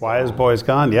 Why is Boyce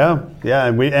gone? Yeah.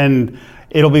 And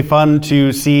it'll be fun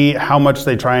to see how much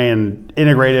they try and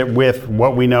integrate it with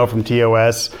what we know from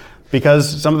TOS,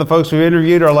 because some of the folks we've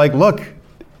interviewed are like, look,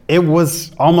 it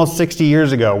was almost 60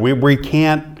 years ago. We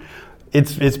can't.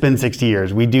 It's been 60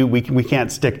 years. We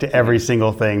can't stick to every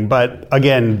single thing. But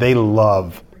again, they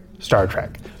love Star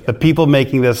Trek. The people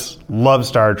making this love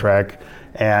Star Trek,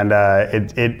 and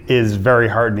it is very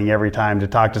heartening every time to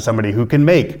talk to somebody who can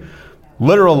make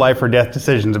literal life or death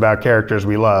decisions about characters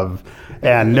we love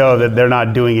and know that they're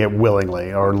not doing it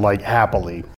willingly or like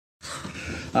happily.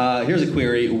 Here's a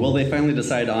query. Will they finally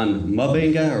decide on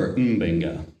Mbenga or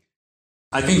Mbenga?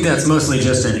 I think that's mostly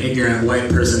just an ignorant white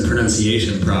person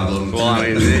pronunciation problem. Well, I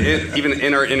mean, even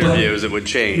in our interviews, it would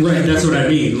change. Right, that's what I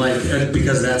mean. Like,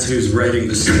 because that's who's writing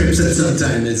the scripts, and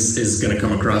sometimes is going to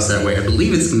come across that way. I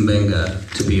believe it's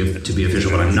Mbenga to be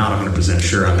official, but I'm not 100%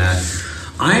 sure on that.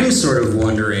 I'm sort of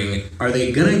wondering, are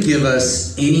they going to give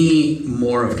us any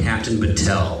more of Captain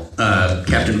Battelle,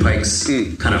 Captain Pike's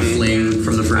kind of fling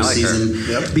from the first season?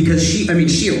 Yep. Because she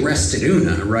arrested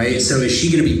Una, right? So is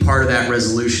she going to be part of that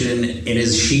resolution? And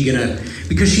is she going to,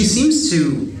 because she seems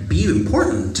to be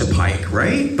important to Pike,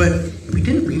 right? But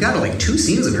we got like 2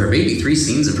 scenes of her, maybe 3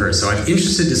 scenes of her. So I'm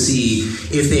interested to see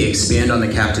if they expand on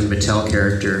the Captain Battelle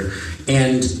character.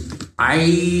 And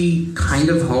I kind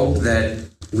of hope that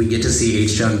we get to see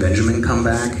H. John Benjamin come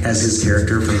back as his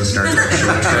character from the Star Trek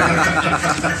short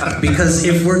trek. Because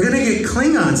if we're going to get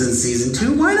Klingons in season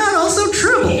 2, why not also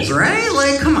Tribbles, right?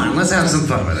 Like, come on, Let's have some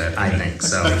fun with it, I think.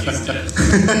 So.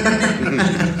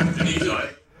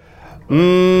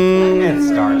 It's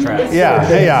Star Trek.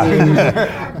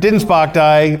 Yeah. Didn't Spock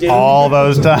die all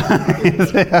those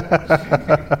times?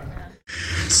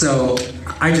 So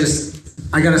I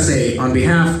gotta say, on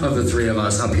behalf of the three of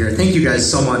us up here, thank you guys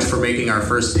so much for making our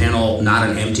first panel not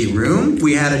an empty room.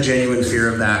 We had a genuine fear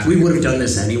of that. We would have done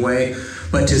this anyway,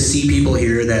 but to see people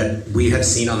here that we have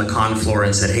seen on the con floor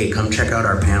and said, hey, come check out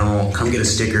our panel, come get a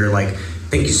sticker, like,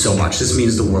 thank you so much. This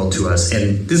means the world to us.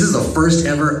 And this is the first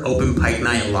ever Open Pike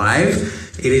Night live.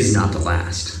 It is not the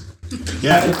last.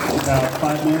 Yeah. About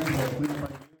 5 minutes.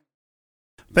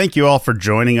 Thank you all for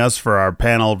joining us for our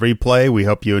panel replay. We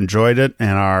hope you enjoyed it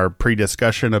and our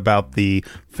pre-discussion about the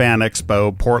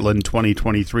FanExPo Portland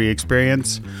 2023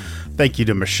 experience. Thank you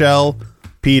to Michelle,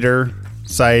 Peter,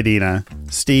 Sayadina,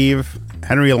 Steve,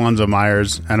 Henry Alonzo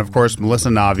Myers, and of course Melissa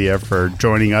Navia for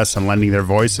joining us and lending their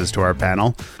voices to our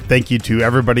panel. Thank you to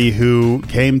everybody who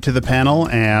came to the panel,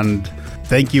 and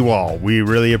thank you all. We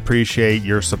really appreciate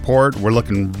your support. We're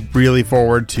looking really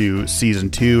forward to Season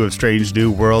 2 of Strange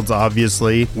New Worlds,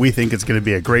 obviously. We think it's going to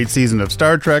be a great season of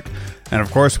Star Trek, and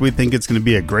of course we think it's going to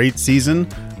be a great season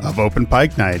of Open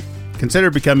Pike Night.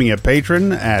 Consider becoming a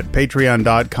patron at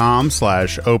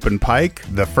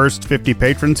patreon.com/openpike. The first 50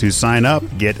 patrons who sign up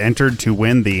get entered to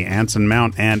win the Anson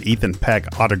Mount and Ethan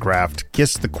Peck autographed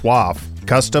Kiss the Quaff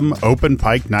custom Open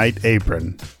Pike Night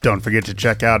apron. Don't forget to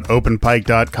check out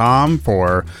openpike.com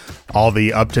for all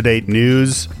the up-to-date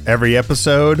news, every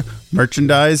episode,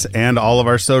 merchandise, and all of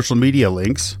our social media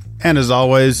links. And as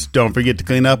always, don't forget to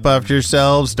clean up after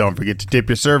yourselves. Don't forget to tip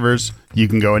your servers. You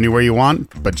can go anywhere you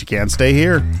want, but you can't stay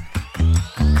here.